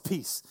 $8 a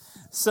piece.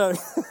 So,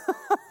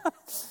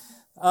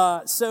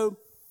 so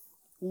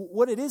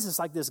what it is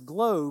like this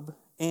globe,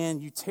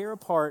 and you tear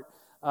apart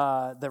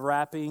the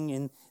wrapping,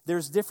 and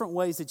there's different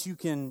ways that you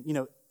can,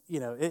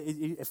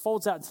 it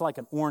folds out into like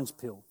an orange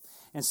peel.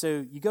 And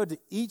so you go to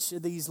each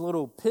of these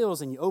little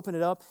pills and you open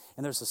it up,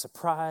 and there's a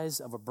surprise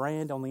of a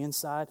brand on the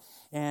inside.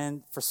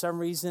 And for some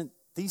reason,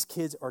 these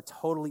kids are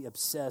totally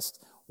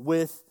obsessed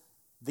with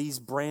these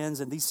brands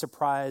and these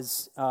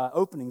surprise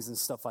openings and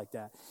stuff like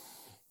that.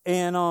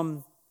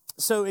 And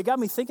so it got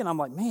me thinking, I'm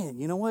like, man,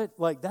 you know what?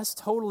 Like, that's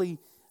totally,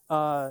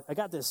 I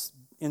got this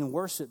in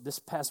worship this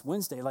past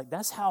Wednesday. Like,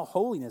 that's how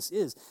holiness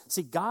is.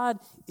 See, God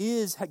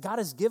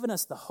has given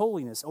us the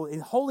holiness,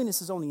 and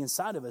holiness is on the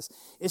inside of us.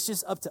 It's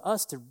just up to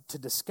us to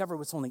discover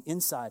what's on the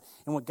inside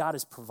and what God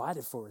has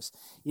provided for us.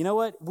 You know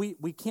what?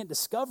 We can't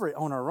discover it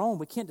on our own.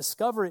 We can't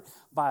discover it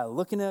by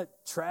looking at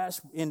trash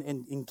and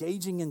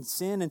engaging in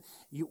sin. And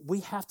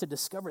we have to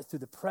discover it through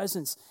the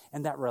presence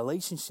and that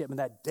relationship and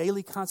that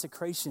daily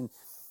consecration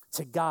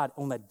to God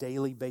on a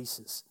daily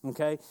basis,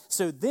 okay?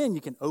 So then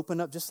you can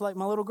open up, just like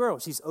my little girl.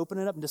 She's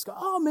opening up and just go,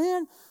 oh,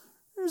 man,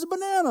 there's a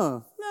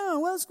banana. No,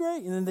 well, that's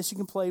great. And then she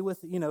can play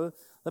with, the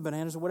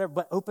bananas or whatever,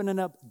 but opening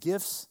up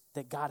gifts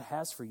that God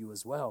has for you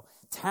as well.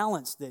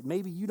 Talents that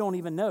maybe you don't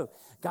even know.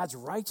 God's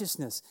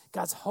righteousness,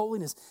 God's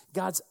holiness,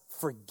 God's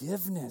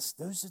forgiveness.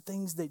 Those are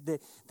things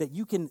that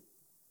you can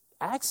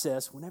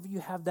access whenever you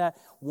have that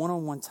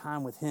one-on-one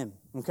time with Him,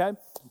 okay?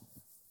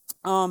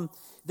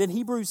 Then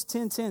Hebrews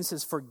 10:10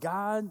 says, for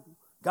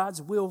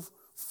God's will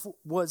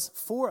was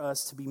for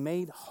us to be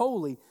made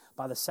holy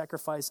by the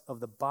sacrifice of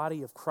the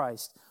body of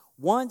Christ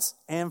once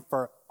and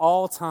for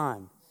all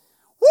time.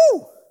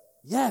 Woo!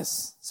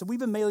 Yes. So we've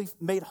been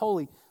made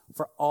holy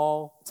for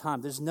all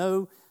time. There's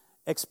no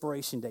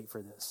expiration date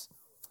for this.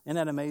 Isn't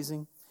that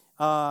amazing?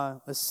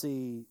 Let's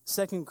see.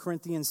 2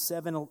 Corinthians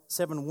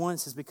 7:1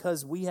 says,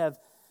 because we have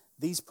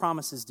these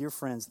promises, dear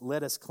friends,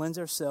 let us cleanse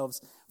ourselves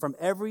from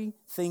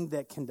everything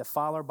that can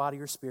defile our body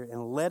or spirit,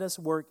 and let us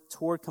work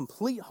toward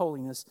complete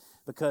holiness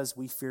because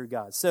we fear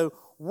God. So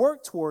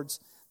work towards,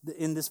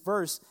 in this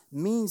verse,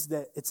 means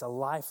that it's a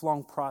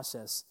lifelong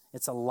process.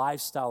 It's a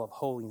lifestyle of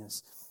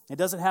holiness. It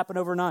doesn't happen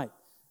overnight,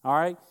 all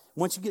right?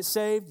 Once you get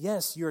saved,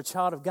 yes, you're a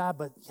child of God,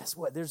 but guess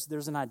what?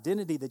 There's an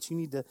identity that you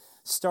need to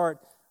start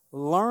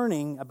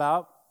learning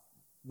about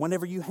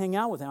whenever you hang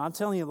out with them. I'm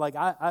telling you, like,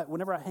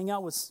 whenever I hang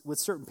out with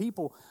certain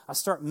people, I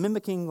start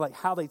mimicking, like,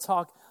 how they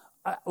talk,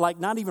 like,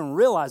 not even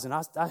realizing.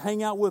 I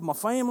hang out with my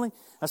family,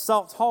 I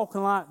start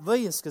talking like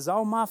this, because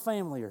all my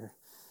family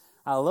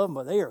I love them,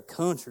 but they are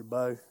country,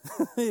 bro.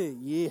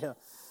 Yeah.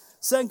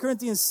 2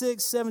 Corinthians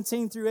 6,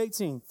 17 through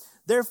 18.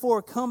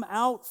 Therefore, come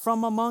out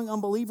from among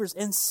unbelievers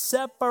and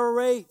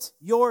separate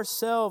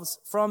yourselves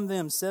from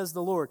them, says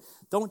the Lord.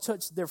 Don't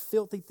touch their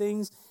filthy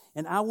things,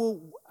 and I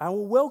will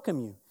welcome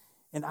you.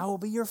 And I will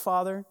be your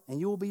father, and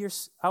you will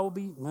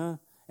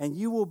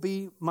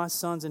be my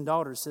sons and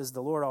daughters, says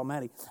the Lord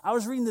Almighty. I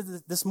was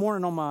reading this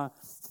morning on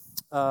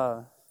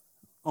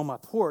my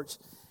porch,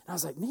 and I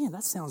was like, man,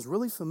 that sounds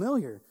really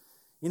familiar.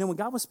 You know, when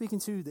God was speaking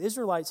to the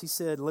Israelites, he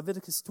said,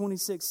 Leviticus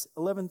 26,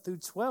 11 through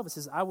 12, it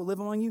says, I will live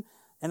among you,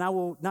 and I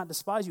will not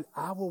despise you.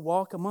 I will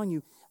walk among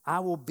you.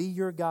 I will be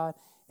your God,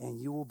 and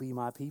you will be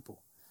my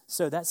people.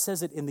 So that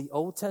says it in the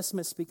Old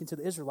Testament, speaking to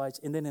the Israelites,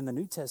 and then in the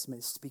New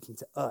Testament, speaking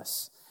to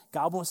us.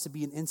 God wants to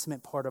be an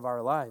intimate part of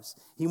our lives.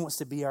 He wants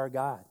to be our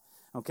God,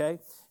 okay?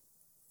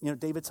 You know,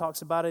 David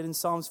talks about it in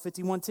Psalms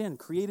 51:10.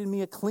 Create in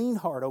me a clean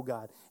heart, O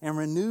God, and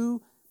renew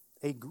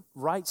a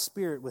right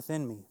spirit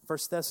within me. 1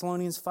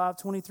 Thessalonians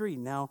 5:23.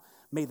 Now,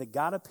 may the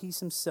God of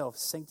peace himself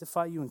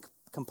sanctify you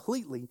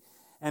completely,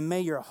 and may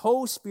your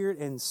whole spirit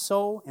and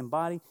soul and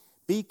body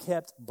be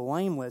kept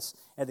blameless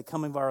at the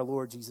coming of our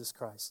Lord Jesus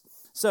Christ.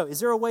 So, is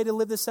there a way to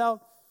live this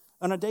out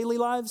in our daily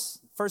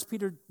lives? 1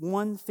 Peter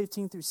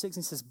 1:15 through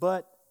 16 says,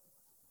 but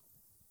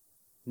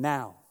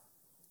now,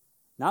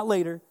 not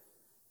later,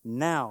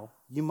 now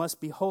you must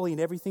be holy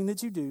in everything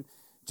that you do,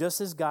 just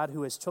as God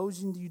who has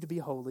chosen you to be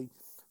holy.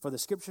 For the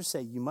scriptures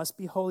say, you must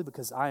be holy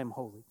because I am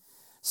holy.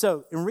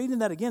 So in reading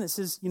that again, it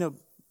says, you know,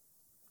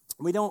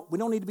 we don't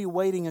need to be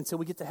waiting until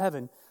we get to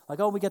heaven.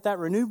 Like, oh, we got that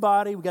renewed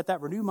body, we got that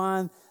renewed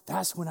mind.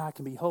 That's when I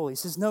can be holy. He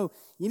says, no,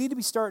 you need to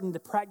be starting to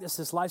practice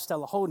this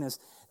lifestyle of holiness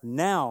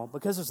now,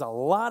 because there's a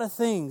lot of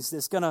things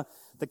that's going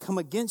to come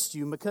against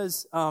you,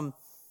 because,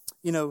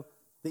 you know,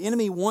 the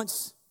enemy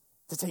wants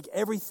to take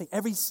everything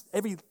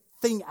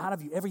out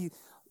of you,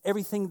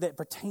 everything that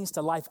pertains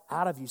to life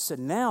out of you. So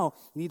now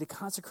you need to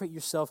consecrate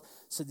yourself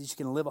so that you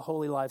can live a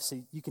holy life,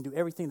 so you can do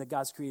everything that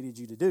God's created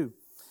you to do.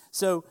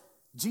 So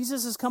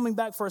Jesus is coming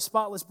back for a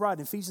spotless bride.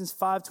 In Ephesians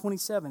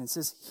 5:27, it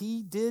says,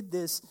 he did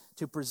this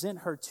to present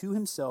her to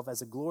himself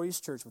as a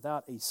glorious church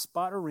without a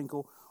spot or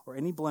wrinkle or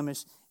any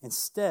blemish.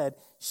 Instead,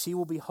 she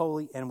will be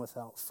holy and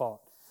without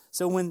fault.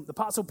 So when the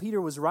Apostle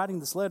Peter was writing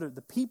this letter,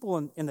 the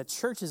people in the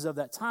churches of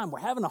that time were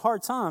having a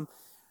hard time,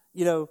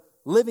 you know,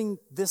 living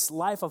this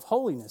life of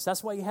holiness.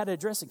 That's why you had to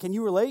address it. Can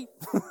you relate?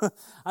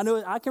 I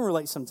know I can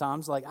relate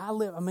sometimes. Like,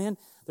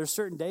 there's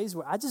certain days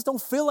where I just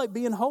don't feel like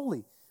being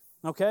holy.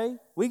 Okay?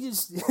 We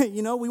just,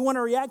 you know, we want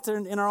to react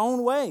in our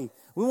own way.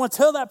 We want to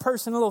tell that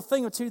person a little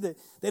thing or two that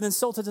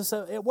insulted us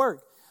at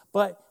work.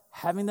 But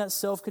having that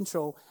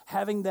self-control,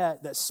 having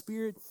that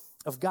Spirit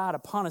of God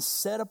upon us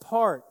set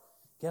apart,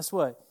 guess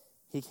what?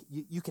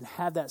 You can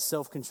have that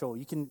self-control.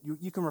 You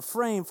can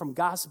refrain from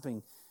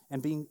gossiping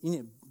and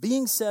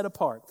being set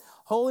apart.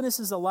 Holiness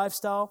is a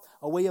lifestyle,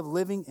 a way of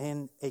living,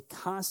 and a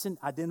constant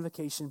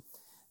identification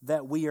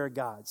that we are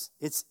God's.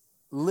 It's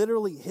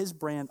literally his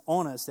brand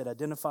on us that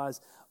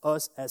identifies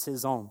us as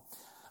his own.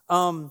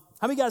 How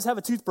many guys have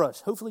a toothbrush?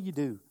 Hopefully you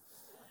do.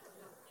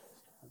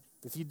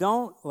 If you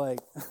don't, like,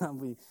 I'll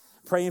be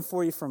praying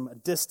for you from a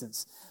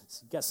distance.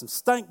 So you got some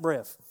stank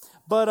breath.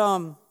 But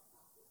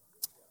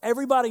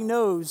everybody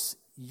knows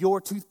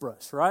your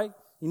toothbrush, right?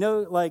 You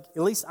know, like,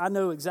 at least I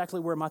know exactly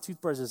where my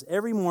toothbrush is.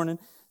 Every morning,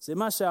 it's in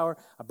my shower.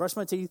 I brush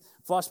my teeth,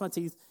 floss my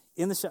teeth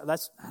in the shower.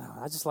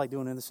 I just like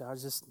doing it in the shower.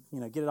 Just, you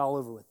know, get it all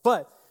over with.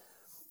 But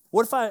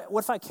what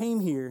if I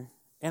came here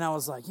and I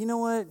was like, you know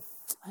what?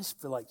 I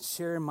just feel like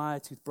sharing my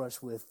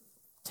toothbrush with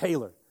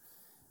Taylor.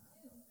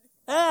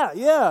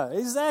 Yeah,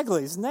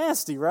 exactly. It's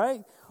nasty,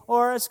 right?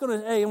 Or I'm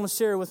going to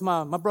share it with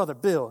my brother,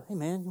 Bill. Hey,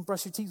 man, you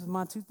brush your teeth with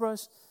my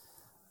toothbrush?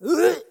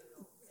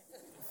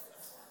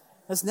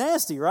 That's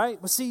nasty, right?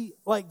 But see,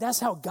 like,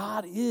 that's how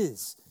God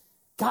is.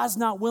 God's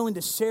not willing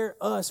to share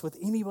us with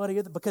anybody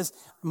other, because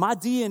my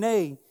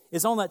DNA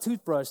is on that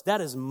toothbrush. That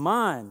is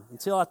mine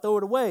until I throw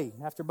it away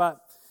after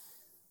about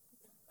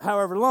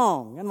however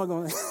long. I'm not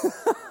going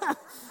to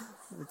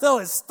until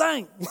it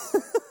stank.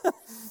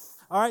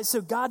 All right,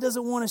 so God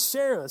doesn't want to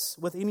share us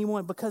with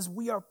anyone because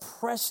we are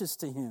precious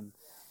to him.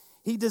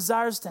 He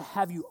desires to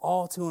have you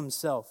all to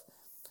himself.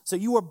 So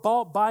you were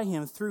bought by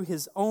him through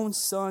his own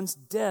son's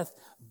death,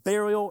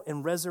 burial,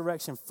 and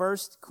resurrection. 1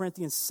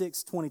 Corinthians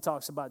 6:20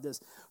 talks about this.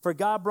 For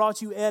God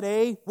brought you at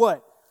a,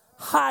 what?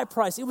 High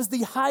price. It was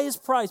the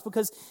highest price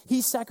because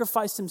he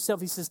sacrificed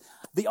himself. He says,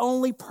 the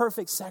only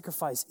perfect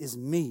sacrifice is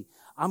me.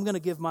 I'm going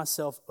to give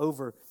myself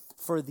over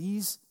for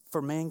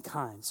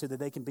mankind so that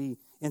they can be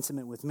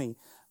intimate with me.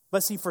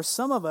 But see, for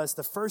some of us,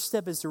 the first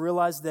step is to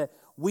realize that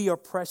we are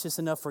precious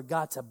enough for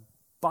God to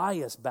buy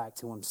us back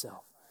to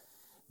himself.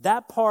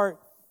 That part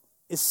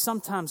is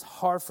sometimes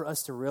hard for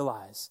us to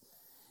realize,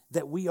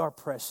 that we are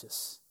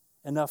precious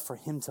enough for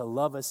him to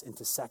love us and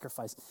to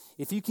sacrifice.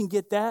 If you can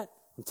get that,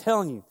 I'm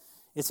telling you,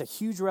 it's a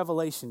huge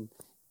revelation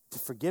to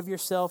forgive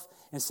yourself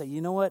and say,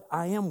 you know what?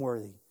 I am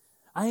worthy.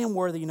 I am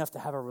worthy enough to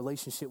have a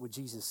relationship with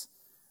Jesus.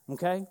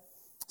 Okay?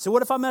 So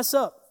what if I mess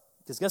up?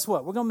 Because guess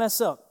what? We're going to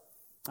mess up.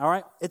 All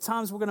right? At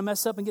times we're going to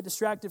mess up and get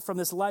distracted from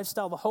this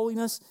lifestyle of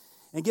holiness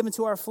and give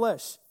into our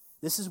flesh.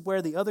 This is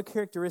where the other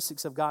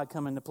characteristics of God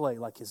come into play,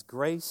 like his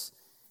grace,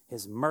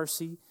 his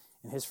mercy,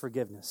 and his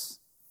forgiveness.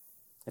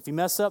 If you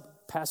mess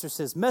up, pastor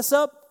says, mess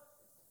up,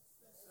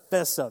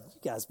 fess up.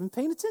 You guys have been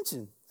paying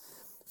attention.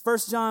 1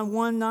 John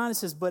 1:9, it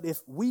says, but if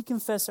we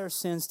confess our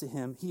sins to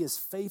him, he is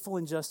faithful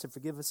and just to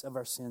forgive us of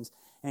our sins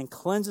and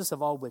cleanse us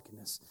of all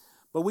wickedness.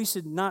 But we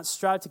should not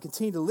strive to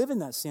continue to live in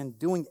that sin,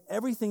 doing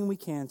everything we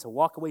can to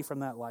walk away from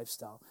that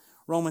lifestyle.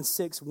 Romans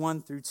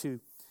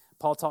 6:1-2,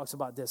 Paul talks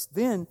about this.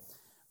 Then,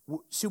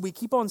 should we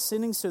keep on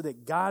sinning so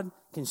that God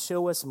can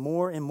show us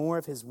more and more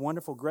of his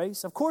wonderful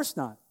grace? Of course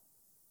not.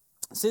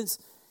 Since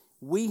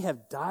we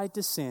have died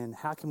to sin,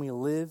 how can we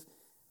live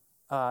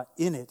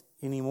in it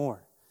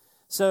anymore?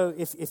 So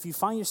if you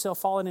find yourself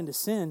falling into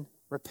sin,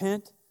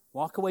 repent,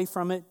 walk away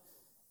from it,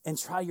 and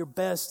try your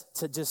best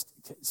to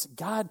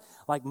God,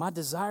 like my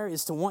desire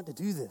is to want to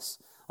do this.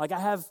 Like I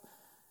have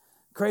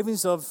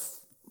cravings of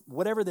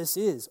whatever this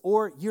is.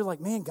 Or you're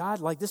like, man, God,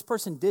 like this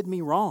person did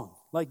me wrong.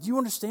 Like, do you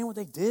understand what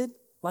they did?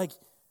 Like,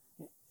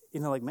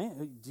 like,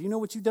 man, do you know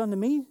what you've done to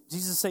me?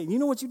 Jesus is saying, you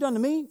know what you've done to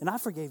me? And I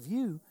forgave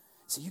you.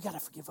 So you got to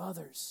forgive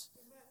others.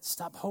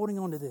 Stop holding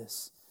on to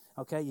this.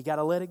 Okay, you got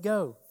to let it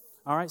go.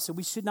 All right, so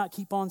we should not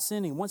keep on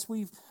sinning. Once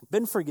we've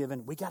been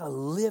forgiven, we got to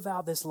live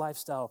out this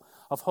lifestyle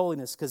of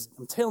holiness because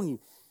I'm telling you,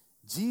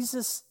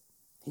 Jesus,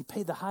 he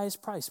paid the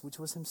highest price, which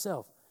was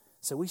himself.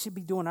 So we should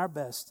be doing our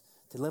best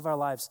to live our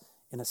lives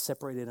in a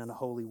separated and a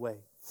holy way.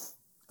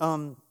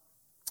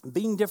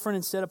 Being different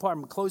and set apart,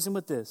 I'm closing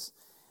with this.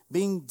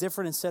 Being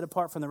different and set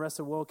apart from the rest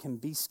of the world can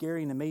be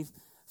scary and it may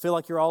feel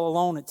like you're all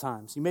alone at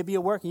times. You may be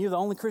at work and you're the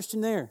only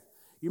Christian there.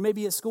 You may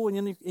be at school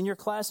and in your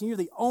class and you're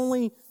the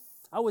only,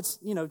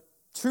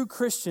 true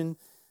Christian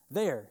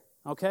there,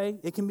 okay?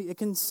 It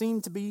can seem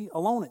to be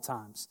alone at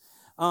times.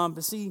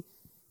 But see,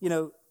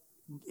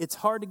 it's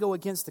hard to go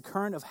against the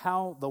current of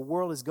how the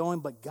world is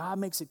going, but God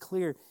makes it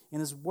clear in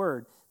his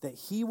word that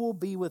he will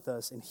be with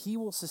us and he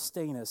will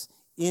sustain us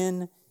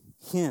in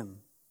him.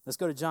 Let's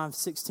go to John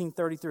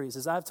 16:33. It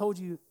says, I've told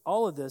you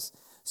all of this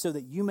so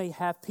that you may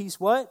have peace,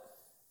 what?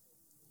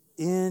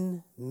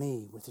 In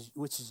me,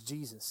 which is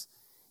Jesus.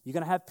 You're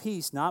going to have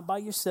peace, not by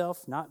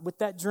yourself, not with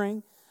that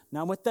drink,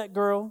 not with that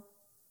girl,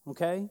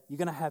 okay? You're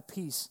going to have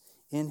peace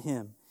in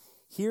him.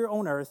 Here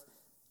on earth,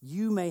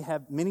 you may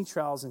have many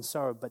trials and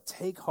sorrow, but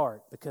take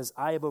heart because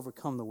I have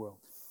overcome the world.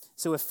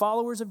 So if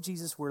followers of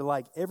Jesus were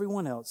like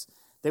everyone else,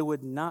 there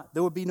would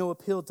be no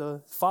appeal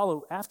to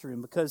follow after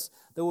him because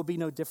there will be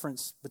no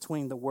difference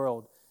between the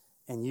world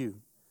and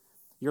you.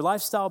 Your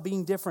lifestyle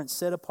being different,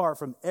 set apart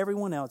from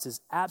everyone else is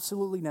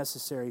absolutely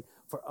necessary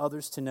for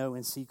others to know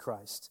and see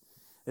Christ.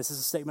 This is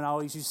a statement I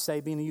always used to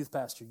say being a youth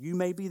pastor. You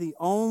may be the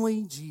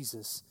only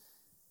Jesus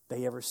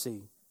they ever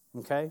see,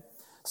 okay?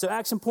 So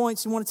action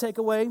points you want to take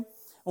away.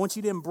 I want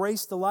you to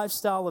embrace the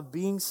lifestyle of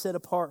being set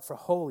apart for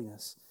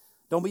holiness.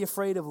 Don't be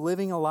afraid of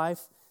living a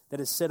life that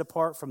is set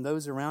apart from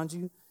those around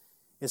you.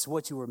 It's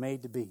what you were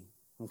made to be,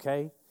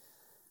 okay?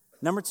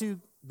 Number 2,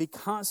 be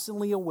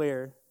constantly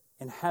aware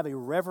and have a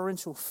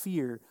reverential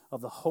fear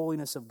of the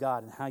holiness of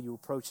God and how you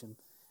approach him.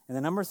 And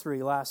then number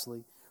 3,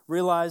 lastly,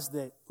 realize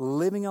that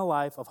living a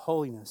life of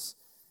holiness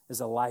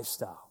is a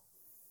lifestyle.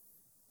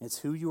 It's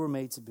who you were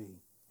made to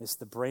be. It's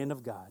the brand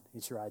of God.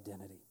 It's your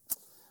identity.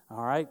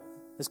 All right,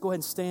 let's go ahead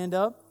and stand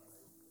up.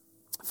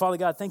 Father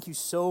God, thank you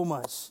so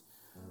much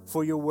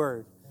for your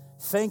word.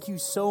 Thank you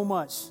so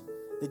much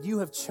that you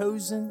have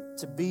chosen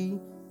to be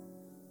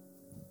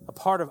a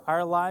part of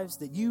our lives,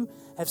 that you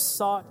have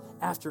sought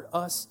after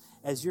us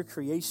as your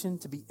creation,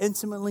 to be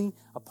intimately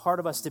a part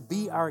of us, to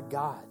be our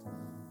God,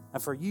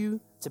 and for you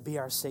to be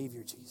our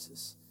Savior,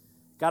 Jesus.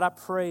 God, I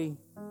pray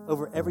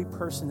over every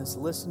person that's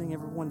listening,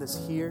 everyone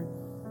that's here.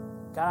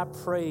 God,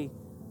 I pray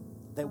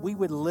that we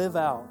would live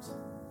out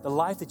the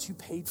life that you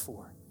paid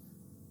for,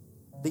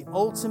 the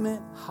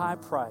ultimate high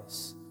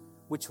price,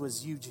 which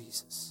was you,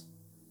 Jesus.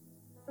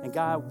 And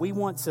God, we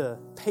want to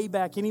pay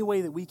back any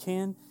way that we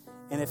can.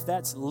 And if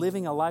that's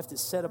living a life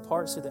that's set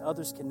apart so that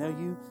others can know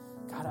you,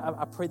 God,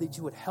 I pray that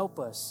you would help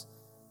us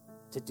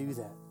to do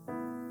that.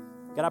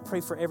 God, I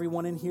pray for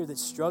everyone in here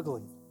that's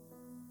struggling,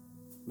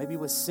 maybe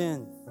with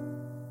sin,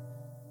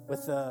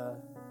 with a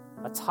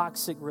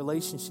toxic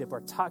relationship or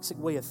a toxic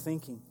way of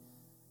thinking.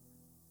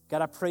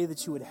 God, I pray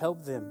that you would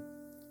help them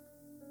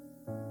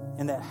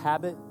in that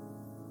habit,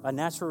 a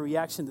natural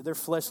reaction that their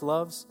flesh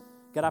loves.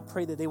 God, I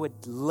pray that they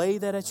would lay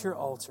that at your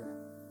altar,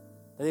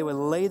 that they would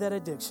lay that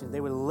addiction,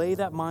 they would lay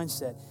that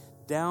mindset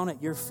down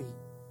at your feet,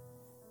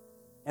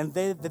 and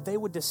that they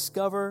would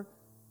discover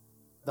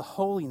the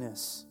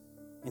holiness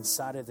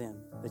inside of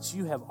them, that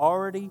you have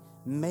already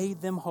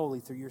made them holy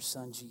through your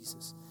son,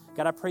 Jesus.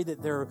 God, I pray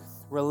that their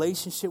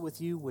relationship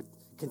with you would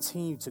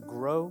continue to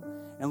grow.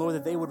 And Lord,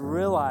 that they would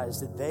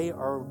realize that they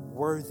are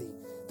worthy.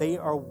 They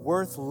are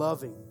worth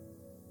loving.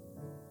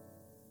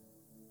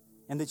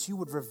 And that you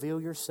would reveal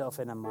yourself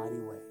in a mighty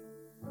way.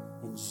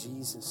 In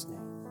Jesus'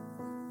 name.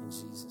 In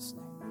Jesus'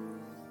 name.